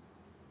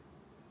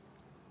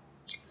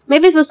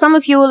 Maybe for some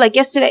of you, like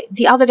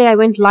the other day I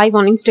went live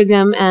on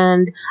Instagram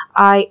and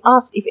I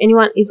asked if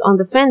anyone is on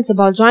the fence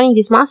about joining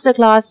this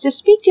masterclass, just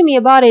speak to me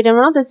about it. And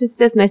one of the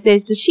sisters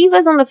messaged that she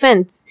was on the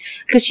fence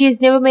because she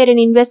has never made an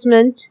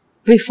investment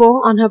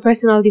before on her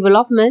personal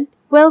development.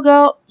 Well,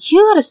 girl,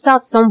 you gotta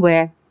start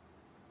somewhere.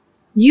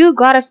 You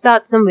gotta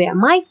start somewhere.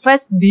 My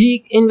first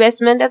big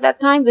investment at that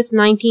time was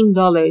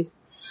 $19.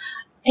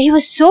 It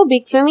was so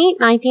big for me,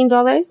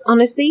 $19,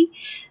 honestly,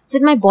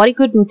 that my body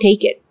couldn't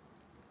take it.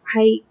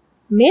 I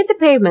made the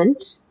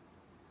payment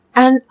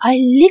and I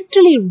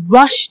literally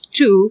rushed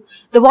to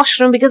the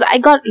washroom because I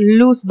got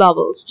loose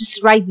bubbles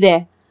just right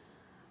there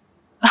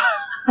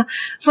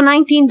for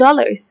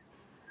 $19.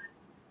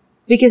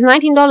 Because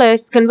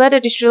 $19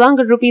 converted to Sri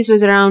Lankan rupees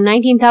was around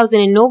 19,000,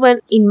 and no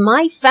one in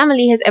my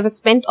family has ever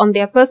spent on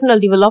their personal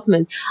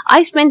development.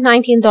 I spent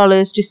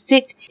 $19 to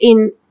sit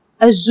in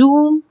a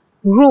Zoom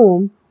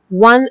room,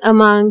 one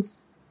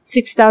amongst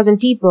 6,000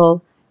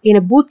 people in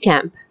a boot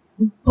camp.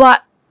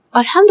 But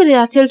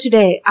Alhamdulillah, till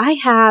today, I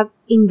have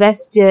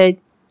invested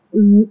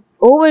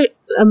over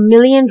 1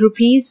 million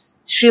rupees,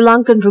 Sri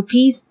Lankan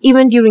rupees,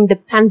 even during the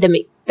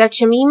pandemic. That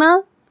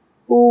Shamima,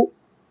 who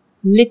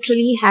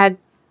literally had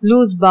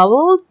loose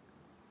bowels,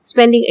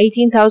 spending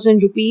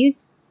 18,000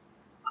 rupees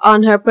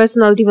on her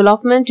personal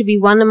development to be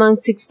one among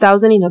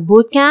 6,000 in a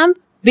boot camp,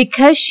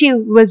 because she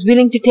was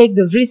willing to take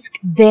the risk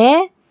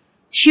there,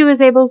 she was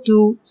able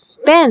to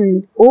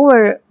spend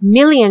over 1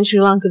 million Sri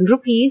Lankan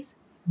rupees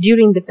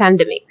during the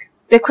pandemic.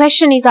 The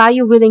question is, are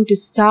you willing to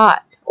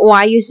start? Or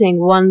are you saying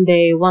one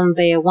day,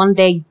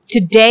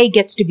 today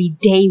gets to be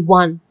day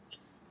one,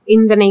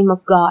 in the name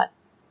of God?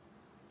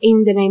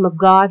 In the name of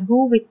God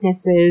who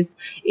witnesses,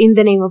 in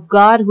the name of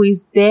God who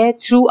is there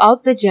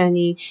throughout the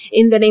journey,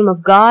 in the name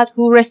of God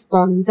who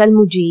responds,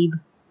 Al-Mujib,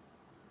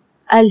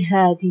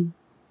 Al-Hadi.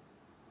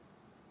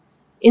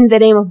 In the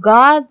name of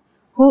God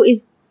who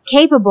is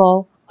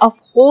capable of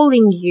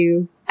holding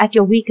you at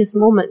your weakest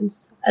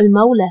moments,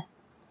 Al-Mawla,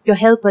 your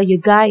helper, your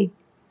guide,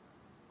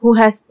 who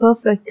has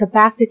perfect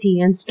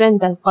capacity and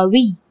strength,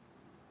 Al-Qawi.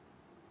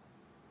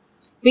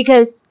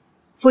 Because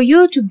for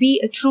you to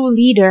be a true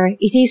leader,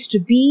 it is to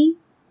be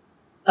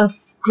a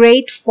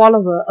great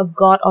follower of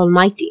God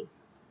Almighty.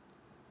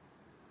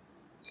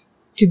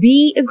 To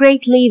be a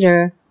great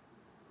leader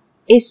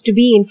is to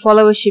be in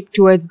followership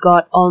towards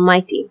God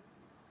Almighty.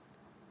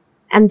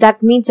 And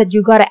that means that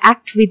you gotta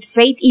act with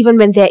faith even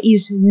when there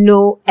is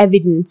no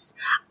evidence.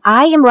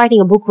 I am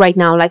writing a book right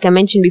now, like I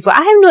mentioned before.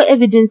 I have no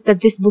evidence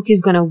that this book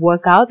is gonna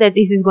work out, that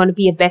this is gonna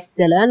be a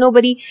bestseller.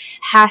 Nobody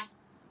has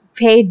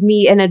paid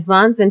me in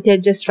advance and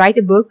said, just write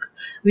a book.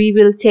 We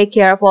will take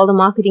care of all the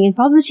marketing and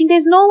publishing.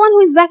 There's no one who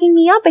is backing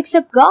me up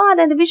except God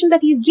and the vision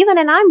that He's given,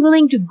 and I'm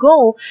willing to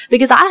go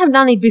because I have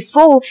done it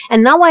before,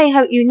 and now I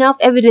have enough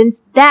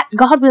evidence that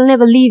God will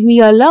never leave me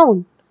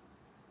alone.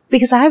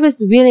 Because I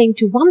was willing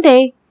to one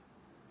day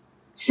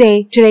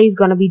say today is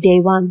gonna be day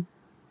one.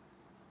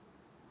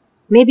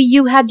 Maybe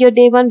you had your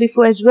day one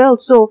before as well.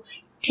 So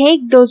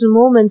take those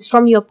moments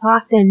from your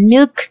past and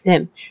milk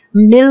them.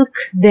 Milk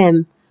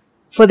them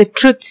for the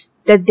truths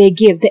that they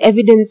give, the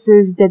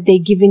evidences that they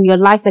give in your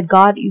life that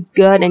God is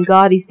good and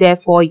God is there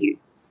for you.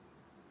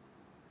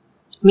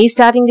 Me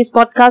starting this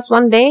podcast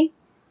one day,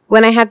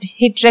 when I had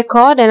hit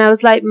record and I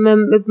was like,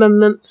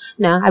 no,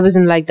 I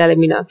wasn't like that. Let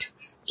me not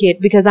kid,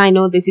 because I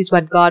know this is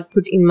what God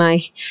put in my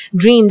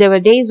dream. There were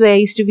days where I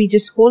used to be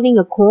just holding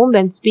a comb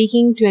and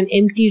speaking to an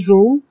empty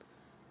room,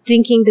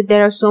 thinking that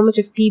there are so much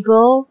of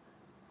people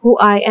who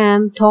I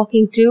am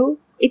talking to.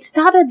 It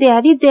started there.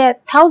 I did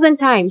that 1,000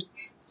 times.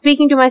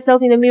 Speaking to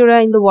myself in the mirror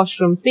in the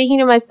washroom, speaking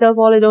to myself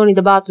all alone in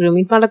the bathroom,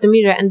 in front of the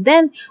mirror. And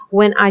then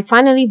when I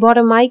finally bought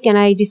a mic and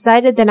I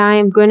decided that I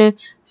am going to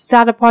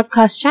start a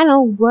podcast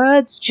channel,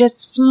 words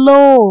just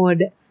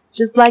flowed.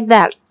 Just like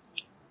that.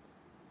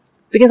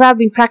 Because I've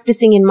been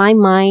practicing in my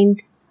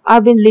mind.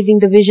 I've been living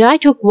the vision. I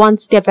took one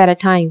step at a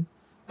time.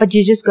 But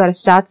you just got to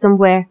start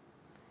somewhere.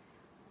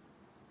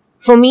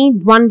 For me,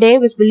 one day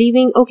was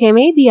believing, okay,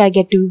 maybe I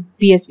get to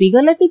be a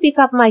speaker. Let me pick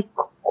up my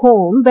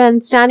comb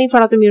and stand in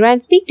front of the mirror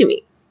and speak to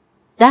me.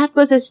 That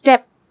was a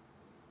step.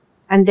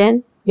 And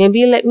then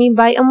maybe let me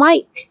buy a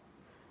mic.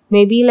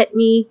 Maybe let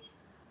me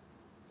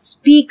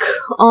speak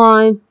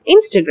on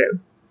Instagram.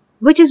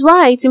 Which is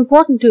why it's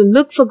important to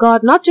look for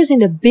God, not just in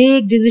the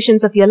big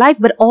decisions of your life,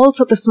 but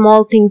also the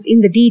small things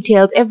in the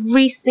details.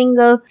 Every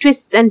single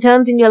twists and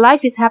turns in your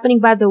life is happening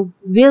by the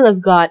will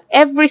of God.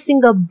 Every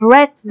single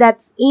breath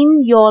that's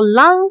in your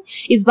lung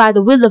is by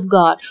the will of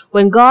God.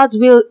 When God's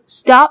will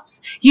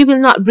stops, you will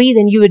not breathe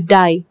and you would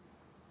die.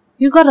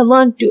 You gotta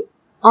learn to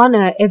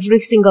honor every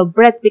single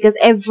breath, because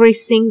every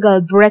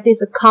single breath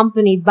is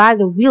accompanied by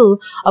the will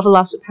of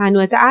Allah subhanahu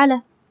wa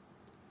ta'ala.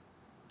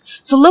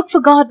 So look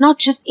for God not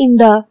just in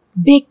the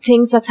big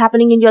things that's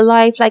happening in your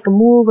life, like a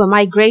move, a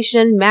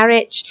migration,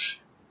 marriage,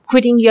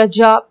 quitting your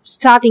job,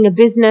 starting a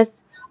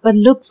business, but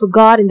look for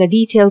God in the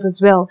details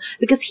as well.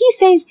 Because He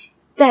says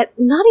that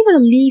not even a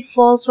leaf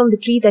falls from the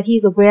tree that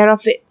He's aware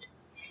of it.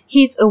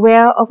 He's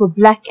aware of a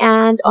black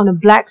ant on a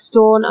black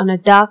stone on a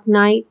dark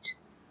night,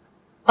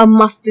 a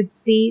mustard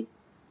seed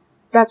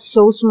that's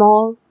so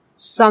small,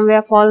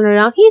 somewhere fallen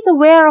around. He's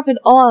aware of it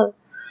all.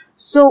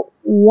 So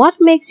what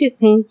makes you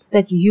think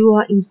that you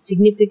are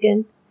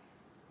insignificant?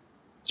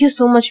 You're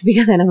so much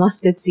bigger than a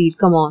mustard seed.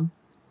 Come on.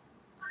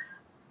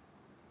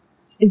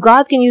 If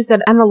God can use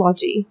that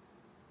analogy,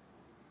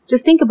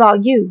 just think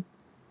about you.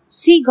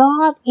 See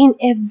God in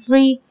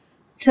every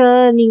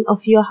turning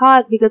of your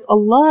heart, because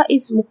Allah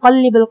is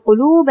muqallib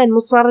al-qulub and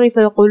musarrif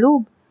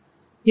al-qulub.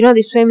 You know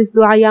this famous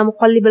dua, Ya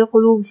muqallib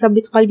al-qulub,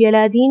 thabbit qalbi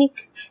ala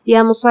dinik.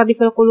 Ya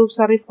musarrif al-qulub,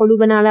 sarrif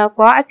qulubana ala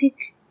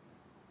ta'atik.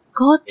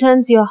 God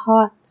turns your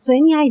heart. So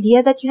any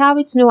idea that you have,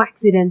 it's no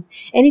accident.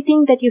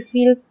 Anything that you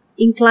feel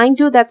inclined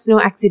to, that's no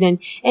accident.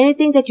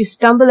 Anything that you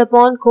stumble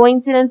upon,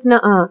 coincidence,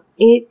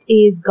 it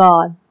is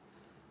God.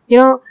 You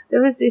know,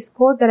 there was this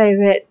quote that I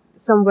read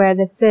somewhere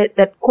that said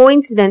that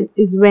coincidence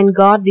is when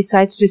God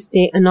decides to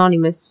stay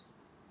anonymous.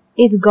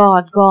 It's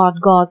God,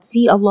 God, God.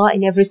 See Allah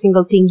in every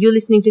single thing. You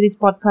listening to this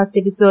podcast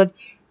episode,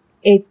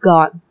 it's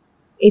God.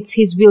 It's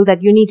His will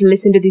that you need to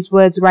listen to these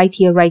words right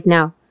here, right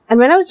now. And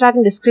when I was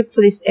writing the script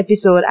for this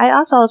episode, I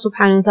asked Allah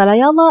subhanahu wa ta'ala,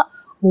 Ya Allah,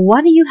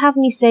 what do you have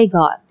me say,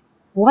 God?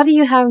 What do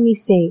you have me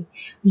say?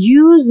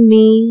 Use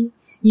me,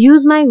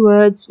 use my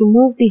words to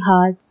move the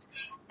hearts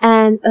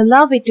and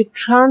allow it to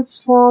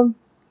transform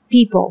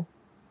people.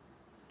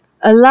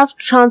 Allow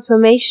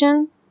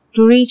transformation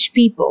to reach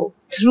people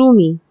through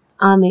me.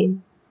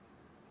 Amen.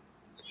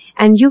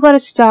 And you gotta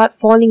start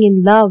falling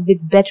in love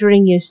with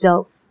bettering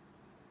yourself.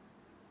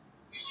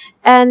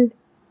 And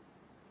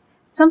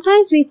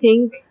sometimes we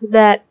think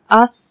that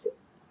us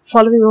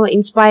following our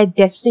inspired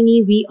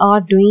destiny, we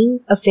are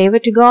doing a favor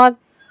to God.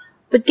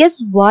 But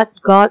guess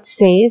what God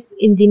says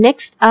in the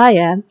next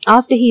ayah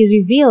after He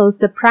reveals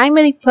the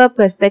primary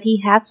purpose that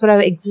He has for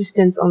our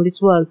existence on this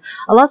world.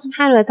 Allah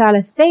subhanahu wa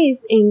ta'ala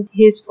says in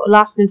His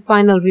last and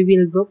final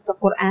revealed book, the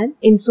Quran,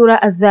 in Surah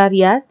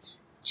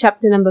Al-Dhariyat,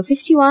 chapter number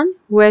 51,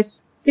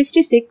 verse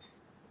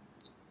 56,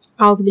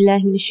 أعوذ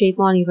بالله من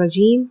الشيطان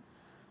الرجيم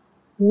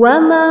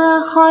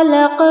وَمَا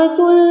خَلَقْتُ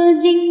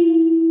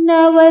الْجِنَّ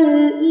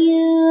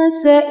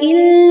وَالْإِنسَ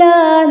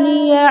إِلَّا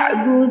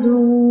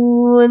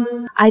لِيَعْبُدُونَ.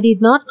 I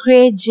did not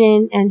create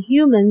jinn and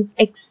humans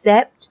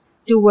except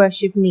to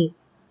worship me.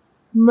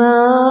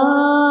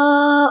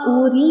 مَا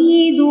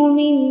أُرِيدُ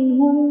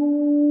مِنْهُمْ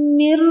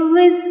مِنْ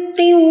رِزْقٍ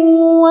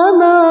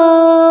وَمَا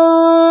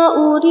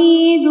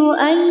أُرِيدُ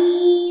أَنْ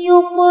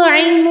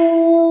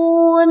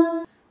يُطْعِمُونَ.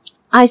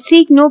 I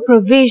seek no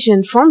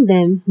provision from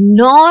them,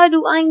 nor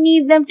do I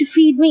need them to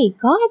feed me.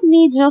 God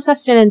needs no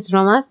sustenance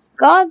from us.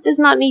 God does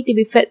not need to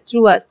be fed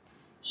through us.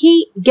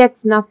 He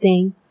gets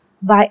nothing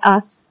by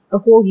us, the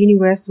whole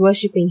universe,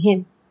 worshipping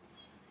Him.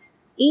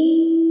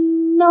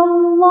 إِنَّ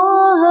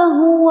اللَّهَ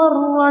هُوَ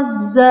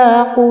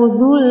الرَّزَّاقُ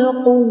ذُو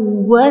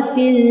الْقُوَّةِ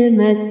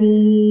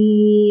الْمَتِينُ.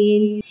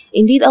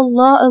 Indeed,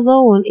 Allah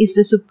alone is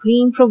the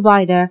supreme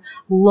provider,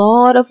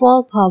 Lord of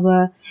all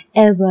power,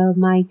 ever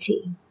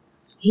mighty.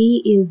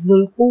 He is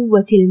Dhul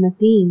Quwwatil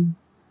Mateen,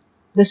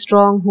 the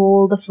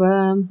stronghold, the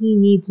firm. He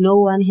needs no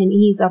one, and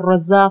He is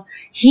Ar-Razzaq.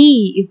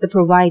 He is the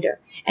provider,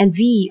 and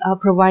we are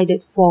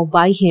provided for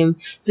by Him.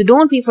 So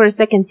don't be for a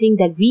second think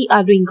that we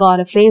are doing God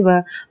a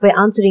favor by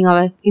answering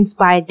our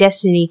inspired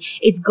destiny.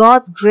 It's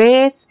God's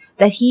grace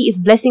that He is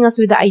blessing us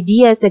with the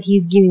ideas that He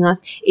is giving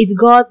us. It's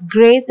God's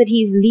grace that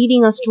He is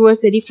leading us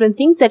towards the different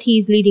things that He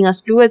is leading us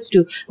towards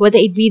to, whether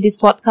it be this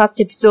podcast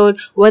episode,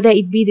 whether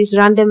it be this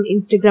random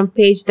Instagram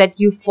page that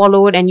you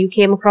followed and you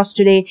came across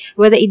today,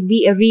 whether it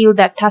be a reel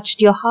that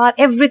touched your heart.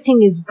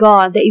 Everything is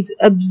God. There is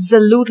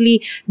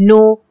absolutely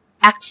no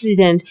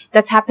accident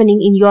that's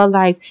happening in your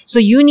life. So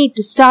you need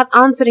to start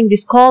answering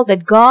this call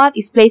that God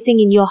is placing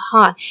in your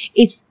heart.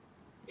 It's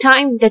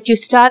time that you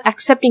start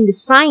accepting the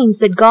signs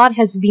that God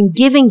has been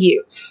giving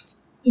you.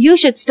 You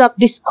should stop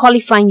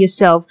disqualifying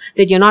yourself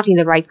that you're not in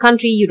the right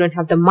country, you don't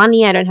have the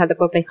money, I don't have the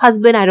perfect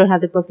husband, I don't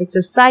have the perfect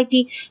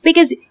society,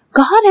 because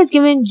God has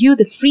given you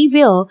the free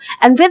will,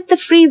 and with the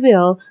free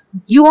will,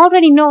 you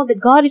already know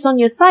that God is on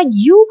your side.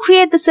 You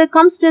create the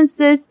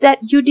circumstances that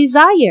you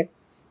desire.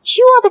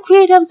 You are the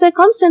creator of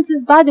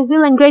circumstances by the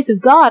will and grace of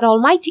God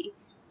Almighty,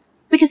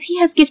 because He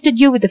has gifted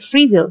you with the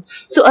free will.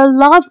 So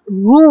allow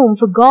room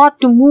for God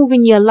to move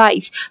in your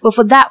life. But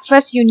for that,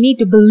 first you need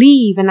to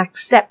believe and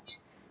accept.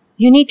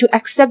 You need to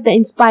accept the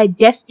inspired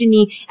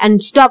destiny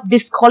and stop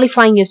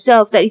disqualifying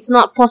yourself that it's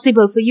not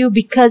possible for you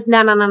because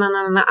noise.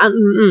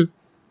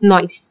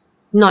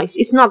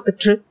 It's not the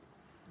truth.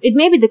 It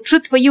may be the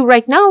truth for you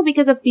right now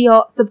because of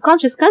your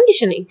subconscious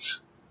conditioning.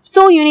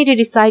 So you need to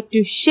decide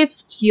to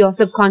shift your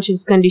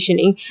subconscious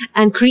conditioning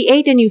and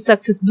create a new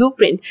success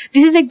blueprint.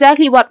 This is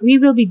exactly what we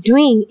will be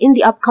doing in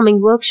the upcoming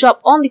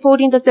workshop on the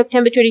 14th of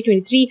September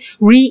 2023,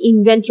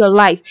 Reinvent Your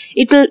Life.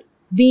 It will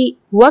be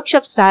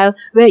workshop style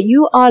where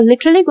you are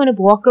literally going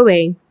to walk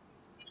away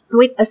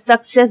with a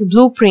success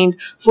blueprint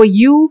for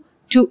you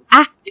to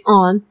act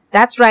on.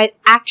 That's right,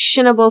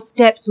 actionable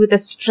steps with a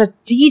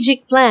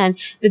strategic plan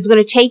that's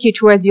going to take you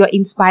towards your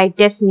inspired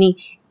destiny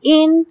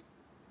in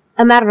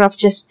a matter of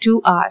just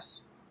 2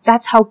 hours.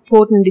 That's how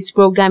potent this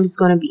program is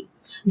going to be.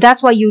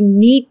 That's why you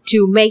need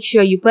to make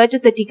sure you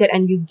purchase the ticket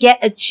and you get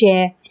a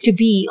chair to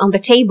be on the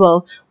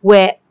table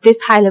where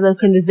these high-level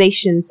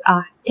conversations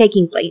are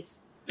taking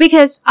place.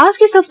 Because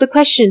ask yourself the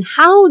question,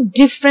 how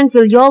different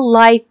will your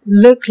life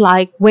look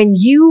like when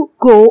you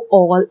go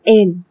all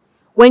in?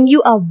 When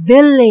you are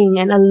willing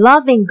and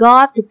allowing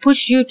God to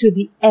push you to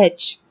the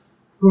edge.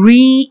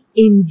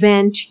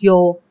 Reinvent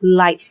your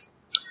life.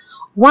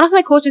 One of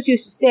my coaches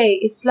used to say,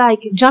 it's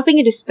like jumping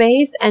into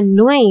space and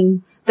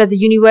knowing that the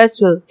universe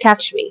will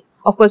catch me.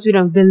 Of course, we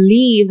don't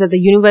believe that the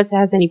universe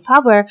has any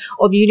power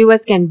or the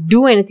universe can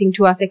do anything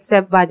to us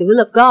except by the will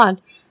of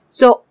God.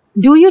 So,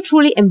 do you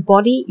truly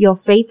embody your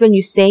faith when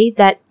you say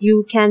that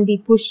you can be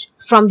pushed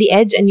from the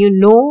edge and you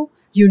know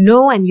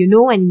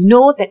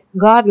that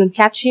God will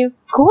catch you?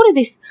 Go to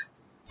this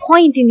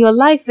point in your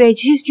life where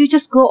you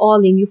just go all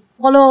in. You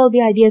follow all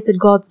the ideas that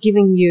God's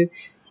giving you.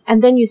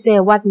 And then you say,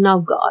 what now,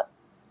 God?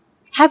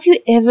 Have you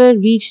ever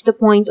reached the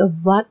point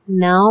of what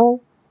now?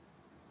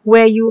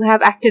 Where you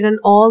have acted on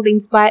all the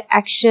inspired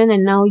action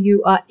and now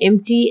you are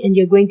empty and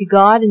you're going to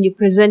God and you're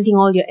presenting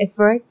all your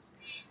efforts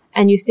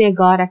and you say,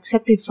 God,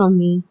 accept it from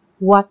me.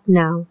 What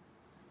now?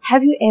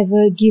 Have you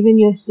ever given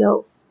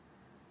yourself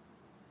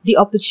the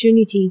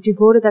opportunity to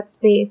go to that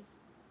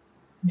space,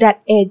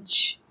 that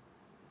edge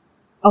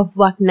of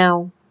what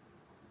now?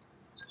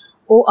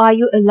 Or are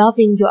you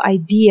allowing your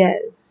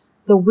ideas,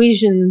 the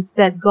visions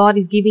that God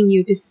is giving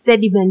you to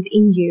sediment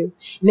in you,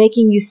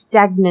 making you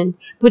stagnant,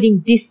 putting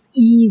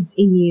dis-ease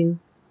in you?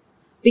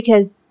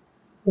 Because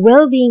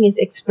well-being is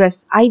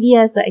expressed,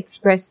 ideas are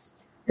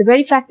expressed. The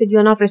very fact that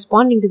you're not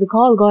responding to the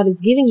call God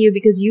is giving you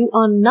because you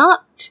are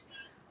not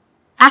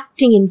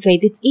acting in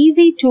faith. It's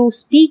easy to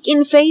speak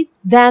in faith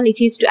than it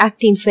is to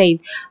act in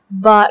faith.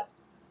 But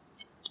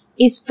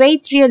is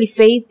faith really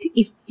faith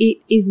if it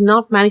is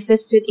not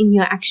manifested in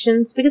your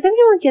actions? Because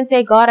everyone can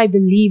say, God, I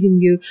believe in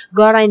you.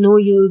 God, I know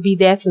you will be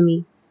there for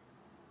me.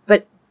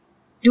 But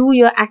do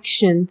your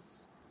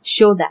actions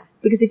show that?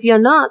 Because if you're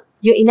not,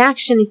 your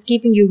inaction is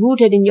keeping you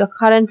rooted in your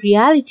current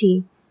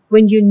reality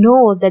when you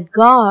know that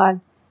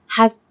God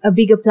has a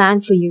bigger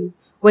plan for you.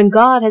 When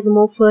God has a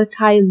more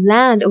fertile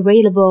land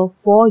available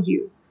for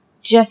you,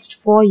 just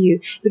for you.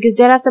 Because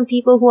there are some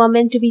people who are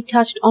meant to be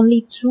touched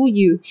only through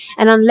you.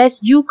 And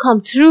unless you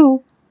come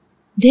through,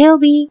 they'll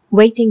be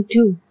waiting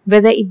too.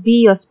 Whether it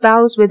be your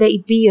spouse, whether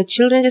it be your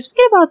children, just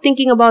forget about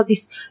thinking about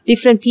these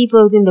different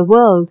peoples in the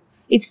world.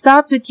 It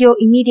starts with your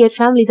immediate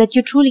family that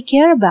you truly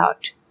care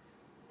about,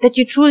 that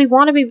you truly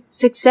want to be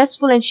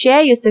successful and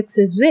share your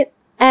success with.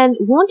 And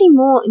wanting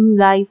more in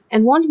life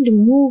and wanting to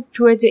move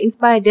towards your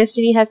inspired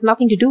destiny has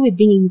nothing to do with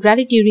being in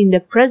gratitude in the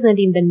present,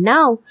 in the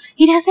now.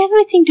 It has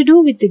everything to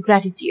do with the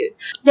gratitude.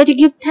 That you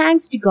give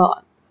thanks to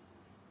God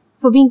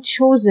for being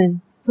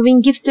chosen, for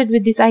being gifted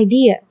with this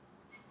idea,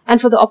 and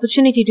for the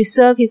opportunity to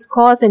serve His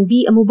cause and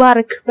be a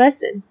Mubarak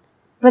person.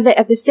 But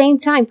at the same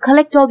time,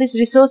 collect all these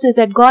resources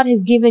that God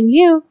has given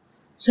you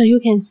so you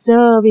can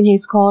serve in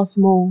His cause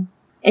more.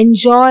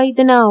 Enjoy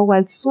the now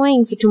while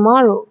sowing for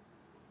tomorrow.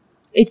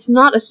 It's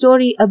not a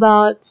story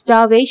about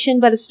starvation,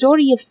 but a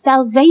story of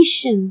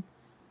salvation.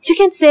 You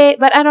can say,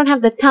 but I don't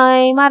have the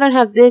time, I don't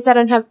have this, I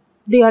don't have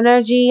the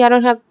energy, I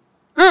don't have...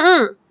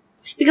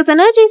 Because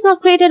energy is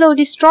not created or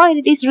destroyed,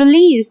 it is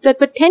released. That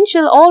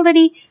potential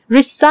already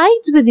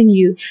resides within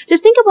you.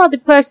 Just think about the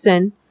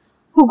person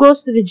who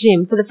goes to the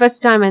gym for the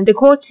first time and the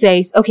coach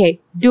says, okay,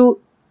 do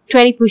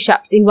 20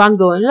 push-ups in one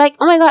go. And like,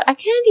 oh my God, I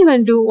can't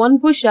even do one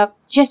push-up.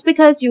 Just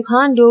because you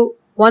can't do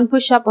one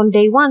push-up on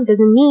day one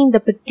doesn't mean the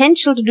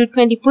potential to do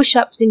 20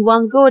 push-ups in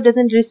one go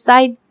doesn't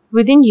reside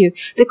within you.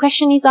 The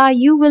question is, are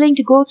you willing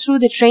to go through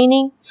the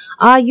training?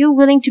 Are you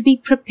willing to be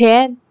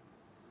prepared?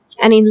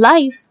 And in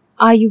life,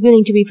 are you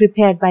willing to be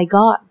prepared by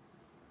God?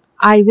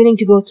 Are you willing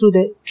to go through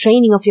the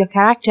training of your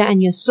character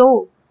and your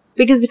soul?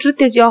 Because the truth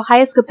is, your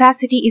highest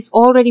capacity is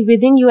already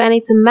within you, and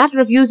it's a matter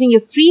of using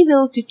your free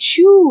will to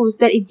choose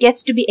that it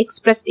gets to be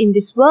expressed in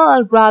this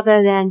world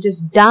rather than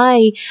just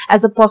die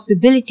as a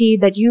possibility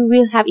that you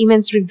will have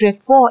immense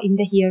regret for in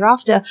the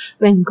hereafter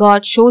when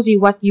God shows you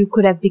what you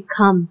could have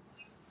become.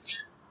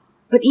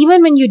 But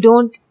even when you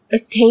don't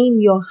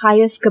attain your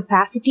highest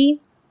capacity,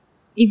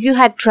 if you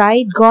had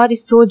tried, God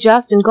is so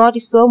just and God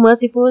is so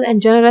merciful and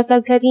generous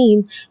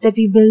Al-Kareem that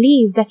we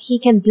believe that He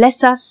can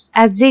bless us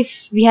as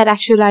if we had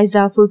actualized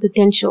our full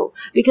potential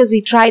because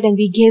we tried and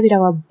we gave it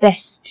our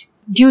best.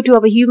 Due to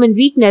our human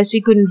weakness,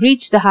 we couldn't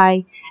reach the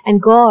high,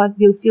 and God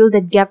will fill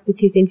that gap with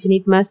His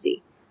infinite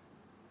mercy.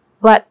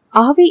 But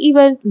are we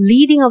even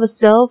leading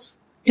ourselves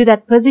to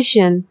that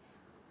position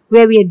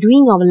where we are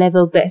doing our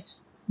level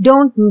best?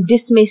 Don't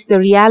dismiss the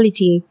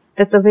reality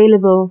that's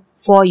available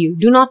for you.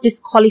 Do not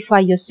disqualify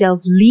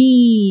yourself.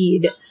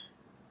 Lead.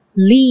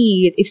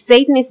 If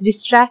Satan is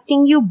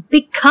distracting you,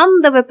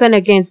 become the weapon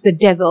against the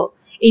devil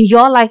in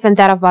your life and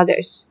that of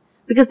others.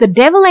 Because the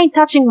devil ain't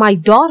touching my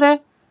daughter.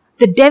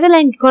 The devil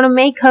ain't gonna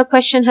make her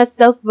question her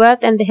self-worth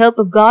and the help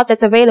of God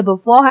that's available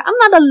for her. I'm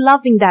not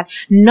allowing that.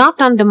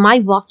 Not under my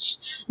watch.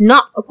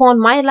 Not upon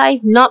my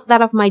life. Not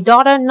that of my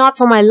daughter. Not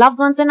for my loved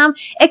ones. And I'm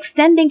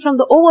extending from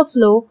the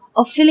overflow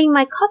of filling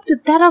my cup to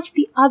that of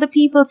the other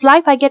people's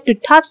life I get to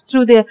touch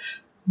through the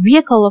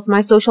vehicle of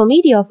my social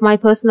media, of my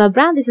personal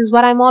brand. This is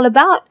what I'm all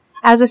about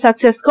as a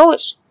success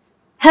coach.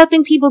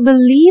 Helping people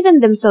believe in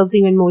themselves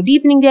even more,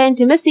 deepening their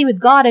intimacy with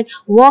God and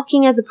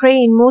walking as a prayer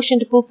in motion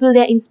to fulfill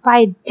their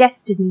inspired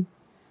destiny.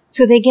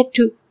 So they get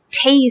to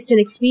taste and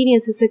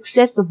experience the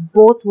success of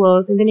both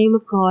worlds in the name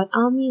of God.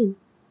 Amen.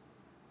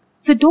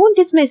 So don't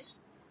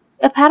dismiss.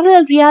 A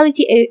parallel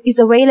reality is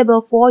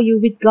available for you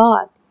with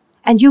God.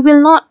 And you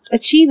will not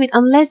achieve it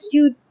unless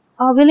you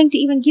are willing to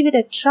even give it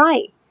a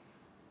try.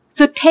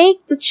 So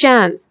take the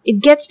chance. It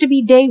gets to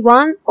be day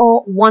one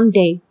or one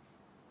day.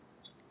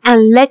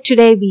 And let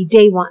today be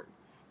day one.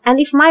 And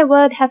if my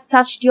word has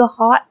touched your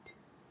heart,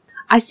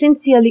 I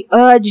sincerely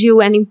urge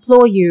you and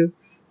implore you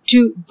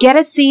to get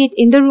a seat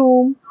in the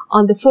room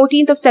on the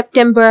 14th of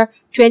September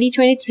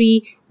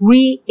 2023.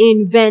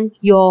 Reinvent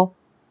your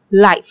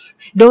life.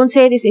 Don't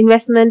say this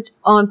investment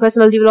on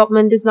personal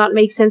development does not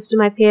make sense to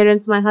my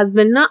parents, my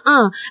husband.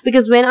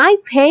 Because when I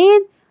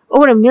paid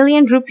over ₹1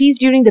 million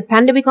during the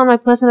pandemic on my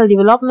personal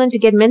development to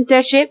get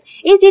mentorship,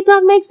 it did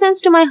not make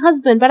sense to my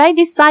husband. But I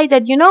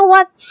decided, you know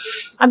what?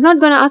 I'm not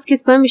going to ask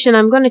his permission.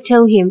 I'm going to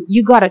tell him,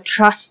 you got to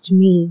trust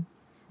me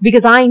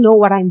because I know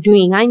what I'm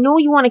doing. I know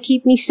you want to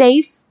keep me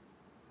safe.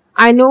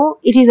 I know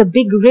it is a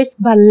big risk,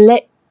 but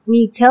let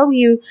me tell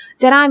you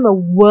that I'm a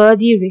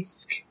worthy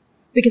risk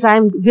because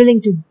I'm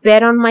willing to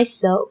bet on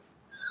myself.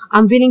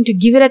 I'm willing to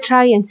give it a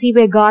try and see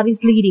where God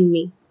is leading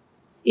me.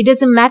 It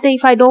doesn't matter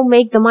if I don't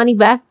make the money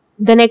back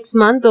the next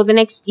month or the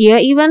next year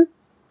even.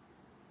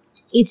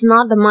 It's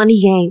not the money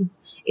game.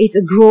 It's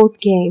a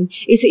growth game.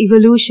 It's an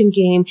evolution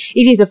game.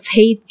 It is a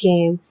faith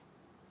game.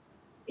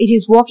 It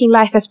is walking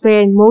life as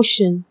prayer in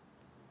motion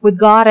with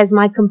God as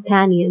my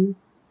companion.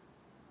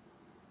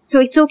 So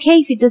it's okay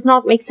if it does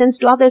not make sense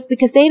to others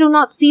because they do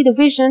not see the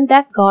vision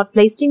that God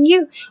placed in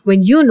you.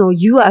 When you know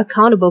you are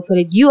accountable for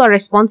it, you are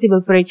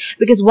responsible for it.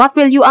 Because what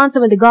will you answer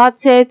when the God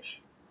said,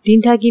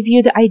 didn't I give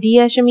you the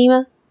idea,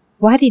 Shamima?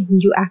 Why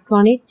didn't you act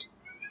on it?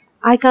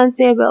 I can't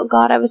say, well,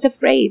 God, I was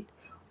afraid.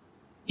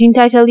 Didn't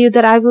I tell you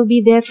that I will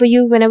be there for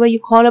you whenever you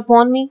call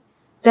upon me?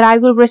 That I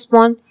will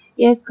respond,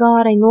 yes,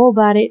 God, I know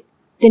about it.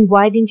 Then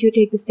why didn't you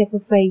take the step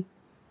of faith?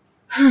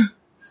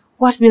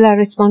 What will I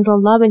respond to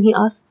Allah when He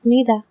asks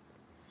me that?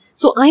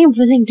 So I am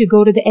willing to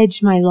go to the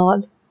edge, my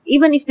Lord.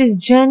 Even if this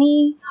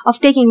journey of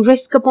taking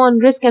risk upon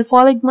risk and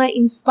following my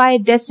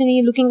inspired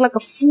destiny, looking like a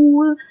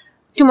fool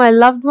to my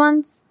loved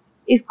ones,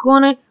 is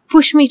gonna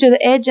push me to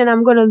the edge and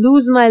I'm gonna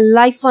lose my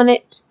life on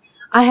it.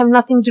 I have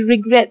nothing to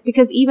regret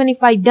because even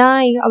if I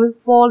die, I will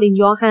fall in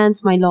your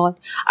hands, my Lord.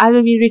 I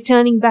will be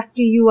returning back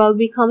to you. I'll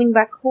be coming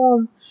back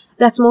home.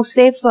 That's more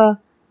safer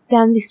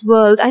than this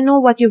world. I know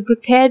what you've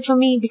prepared for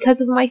me because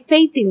of my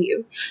faith in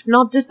you.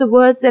 Not just the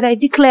words that I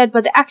declared,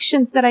 but the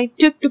actions that I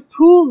took to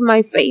prove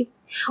my faith.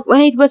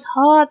 When it was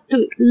hard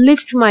to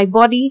lift my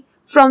body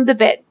from the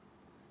bed,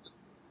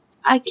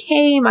 I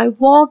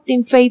walked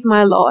in faith,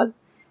 my Lord,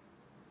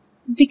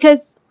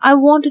 because I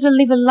wanted to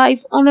live a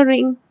life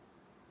honoring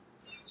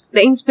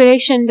the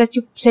inspiration that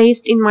you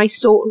placed in my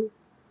soul.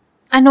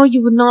 I know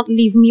you would not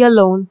leave me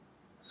alone.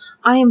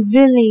 I am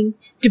willing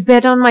to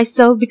bet on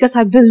myself because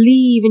I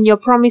believe in your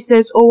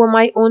promises over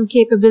my own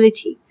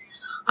capability.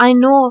 I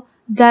know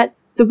that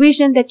the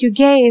vision that you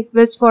gave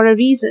was for a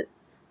reason,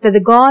 that the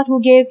God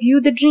who gave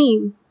you the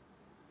dream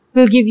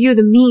will give you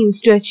the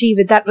means to achieve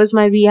it. That was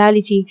my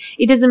reality.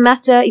 It doesn't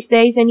matter if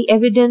there is any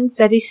evidence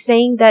that is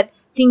saying that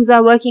things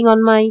are working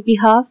on my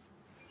behalf,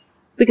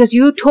 because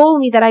you told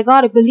me that I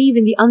gotta believe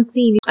in the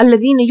unseen.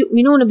 الَّذِينَ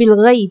يُؤْمِنُونَ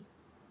بِالْغَيْبِ.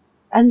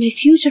 And my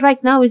future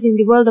right now is in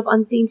the world of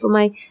unseen for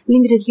my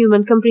limited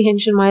human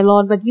comprehension, my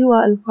Lord. But you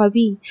are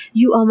Al-Qawi.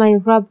 You are my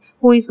Rabb,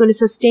 who is going to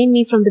sustain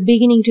me from the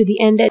beginning to the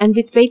end. And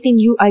with faith in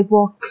you, I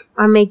walk.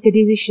 I make the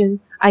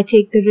decision. I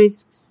take the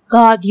risks.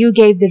 God, you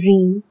gave the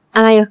dream,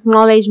 and I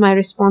acknowledge my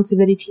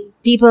responsibility.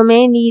 People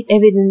may need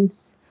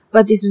evidence,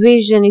 but this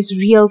vision is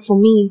real for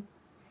me.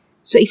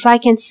 So if I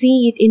can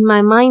see it in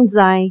my mind's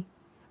eye,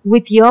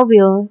 with your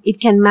will,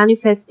 it can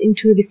manifest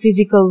into the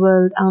physical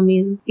world.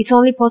 Amen. It's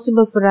only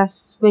possible for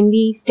us when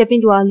we step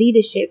into our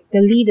leadership,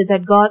 the leader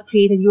that God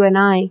created, you and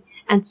I,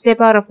 and step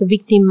out of the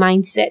victim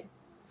mindset.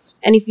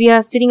 And if we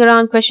are sitting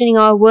around questioning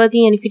our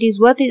worthy, and if it is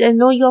worthy, then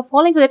no, you are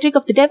falling for the trick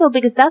of the devil,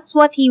 because that's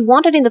what he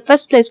wanted in the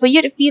first place, for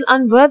you to feel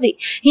unworthy.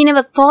 He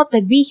never thought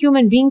that we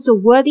human beings are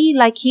worthy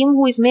like him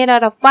who is made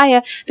out of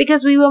fire,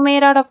 because we were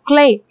made out of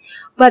clay.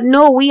 But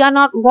no, we are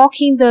not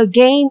walking the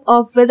game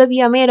of whether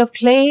we are made of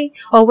clay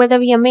or whether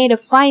we are made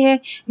of fire.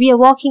 We are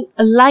walking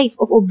a life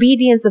of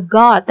obedience of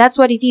God. That's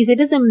what it is. It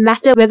doesn't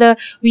matter whether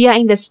we are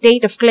in the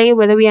state of clay,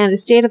 whether we are in the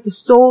state of the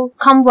soul.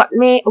 Come what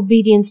may,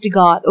 obedience to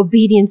God,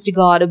 obedience to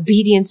God,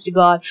 obedience to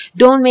God.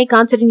 Don't make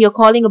answer in your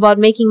calling about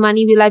making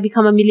money. Will I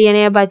become a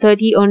millionaire by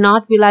 30 or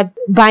not? Will I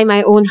buy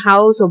my own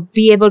house or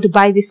be able to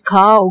buy this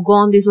car or go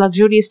on this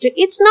luxurious trip?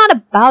 It's not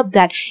about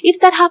that. If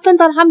that happens,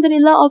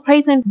 alhamdulillah, all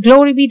praise and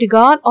glory be to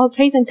God. All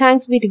praise and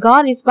thanks be to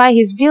God. It's by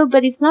His will,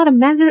 but it's not a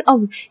matter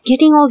of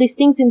getting all these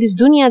things in this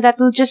dunya that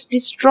will just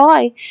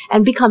destroy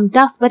and become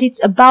dust, but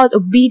it's about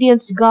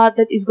obedience to God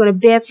that is going to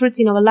bear fruits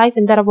in our life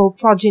and that of our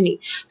progeny,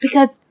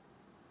 because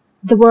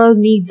the world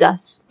needs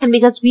us, and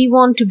because we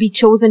want to be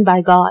chosen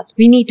by God,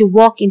 we need to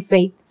walk in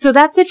faith. So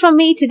that's it from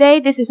me today.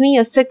 This is me,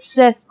 your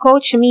success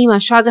coach,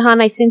 Shamima Shah Jahan.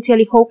 I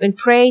sincerely hope and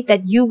pray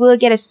that you will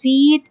get a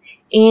seed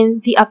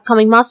in the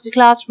upcoming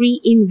masterclass,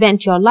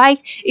 Reinvent Your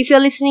Life. If you're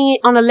listening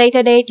on a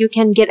later date, you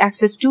can get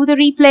access to the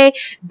replay.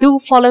 Do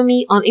follow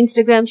me on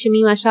Instagram,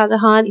 Shamima Shah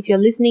Jahan. If you're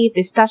listening, if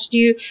this touched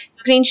you,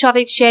 screenshot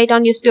it, share it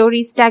on your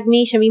stories, tag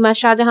me, Shamima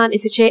Shah Jahan,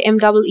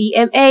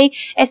 SHAMEEMA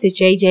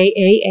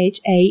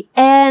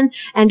SHAJAHAN,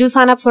 and do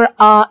sign up for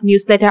our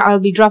newsletter.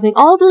 I'll be dropping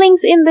all the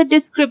links in the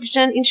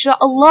description.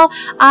 Inshallah,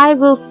 I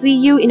will see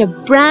you in a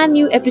brand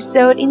new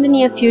episode in the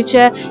near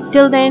future.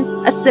 Till then,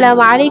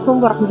 Assalamu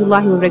alaikum wa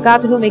rahmatullahi wa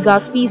barakatuhu. May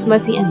God's peace,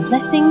 mercy and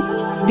blessings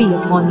be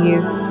upon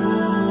you.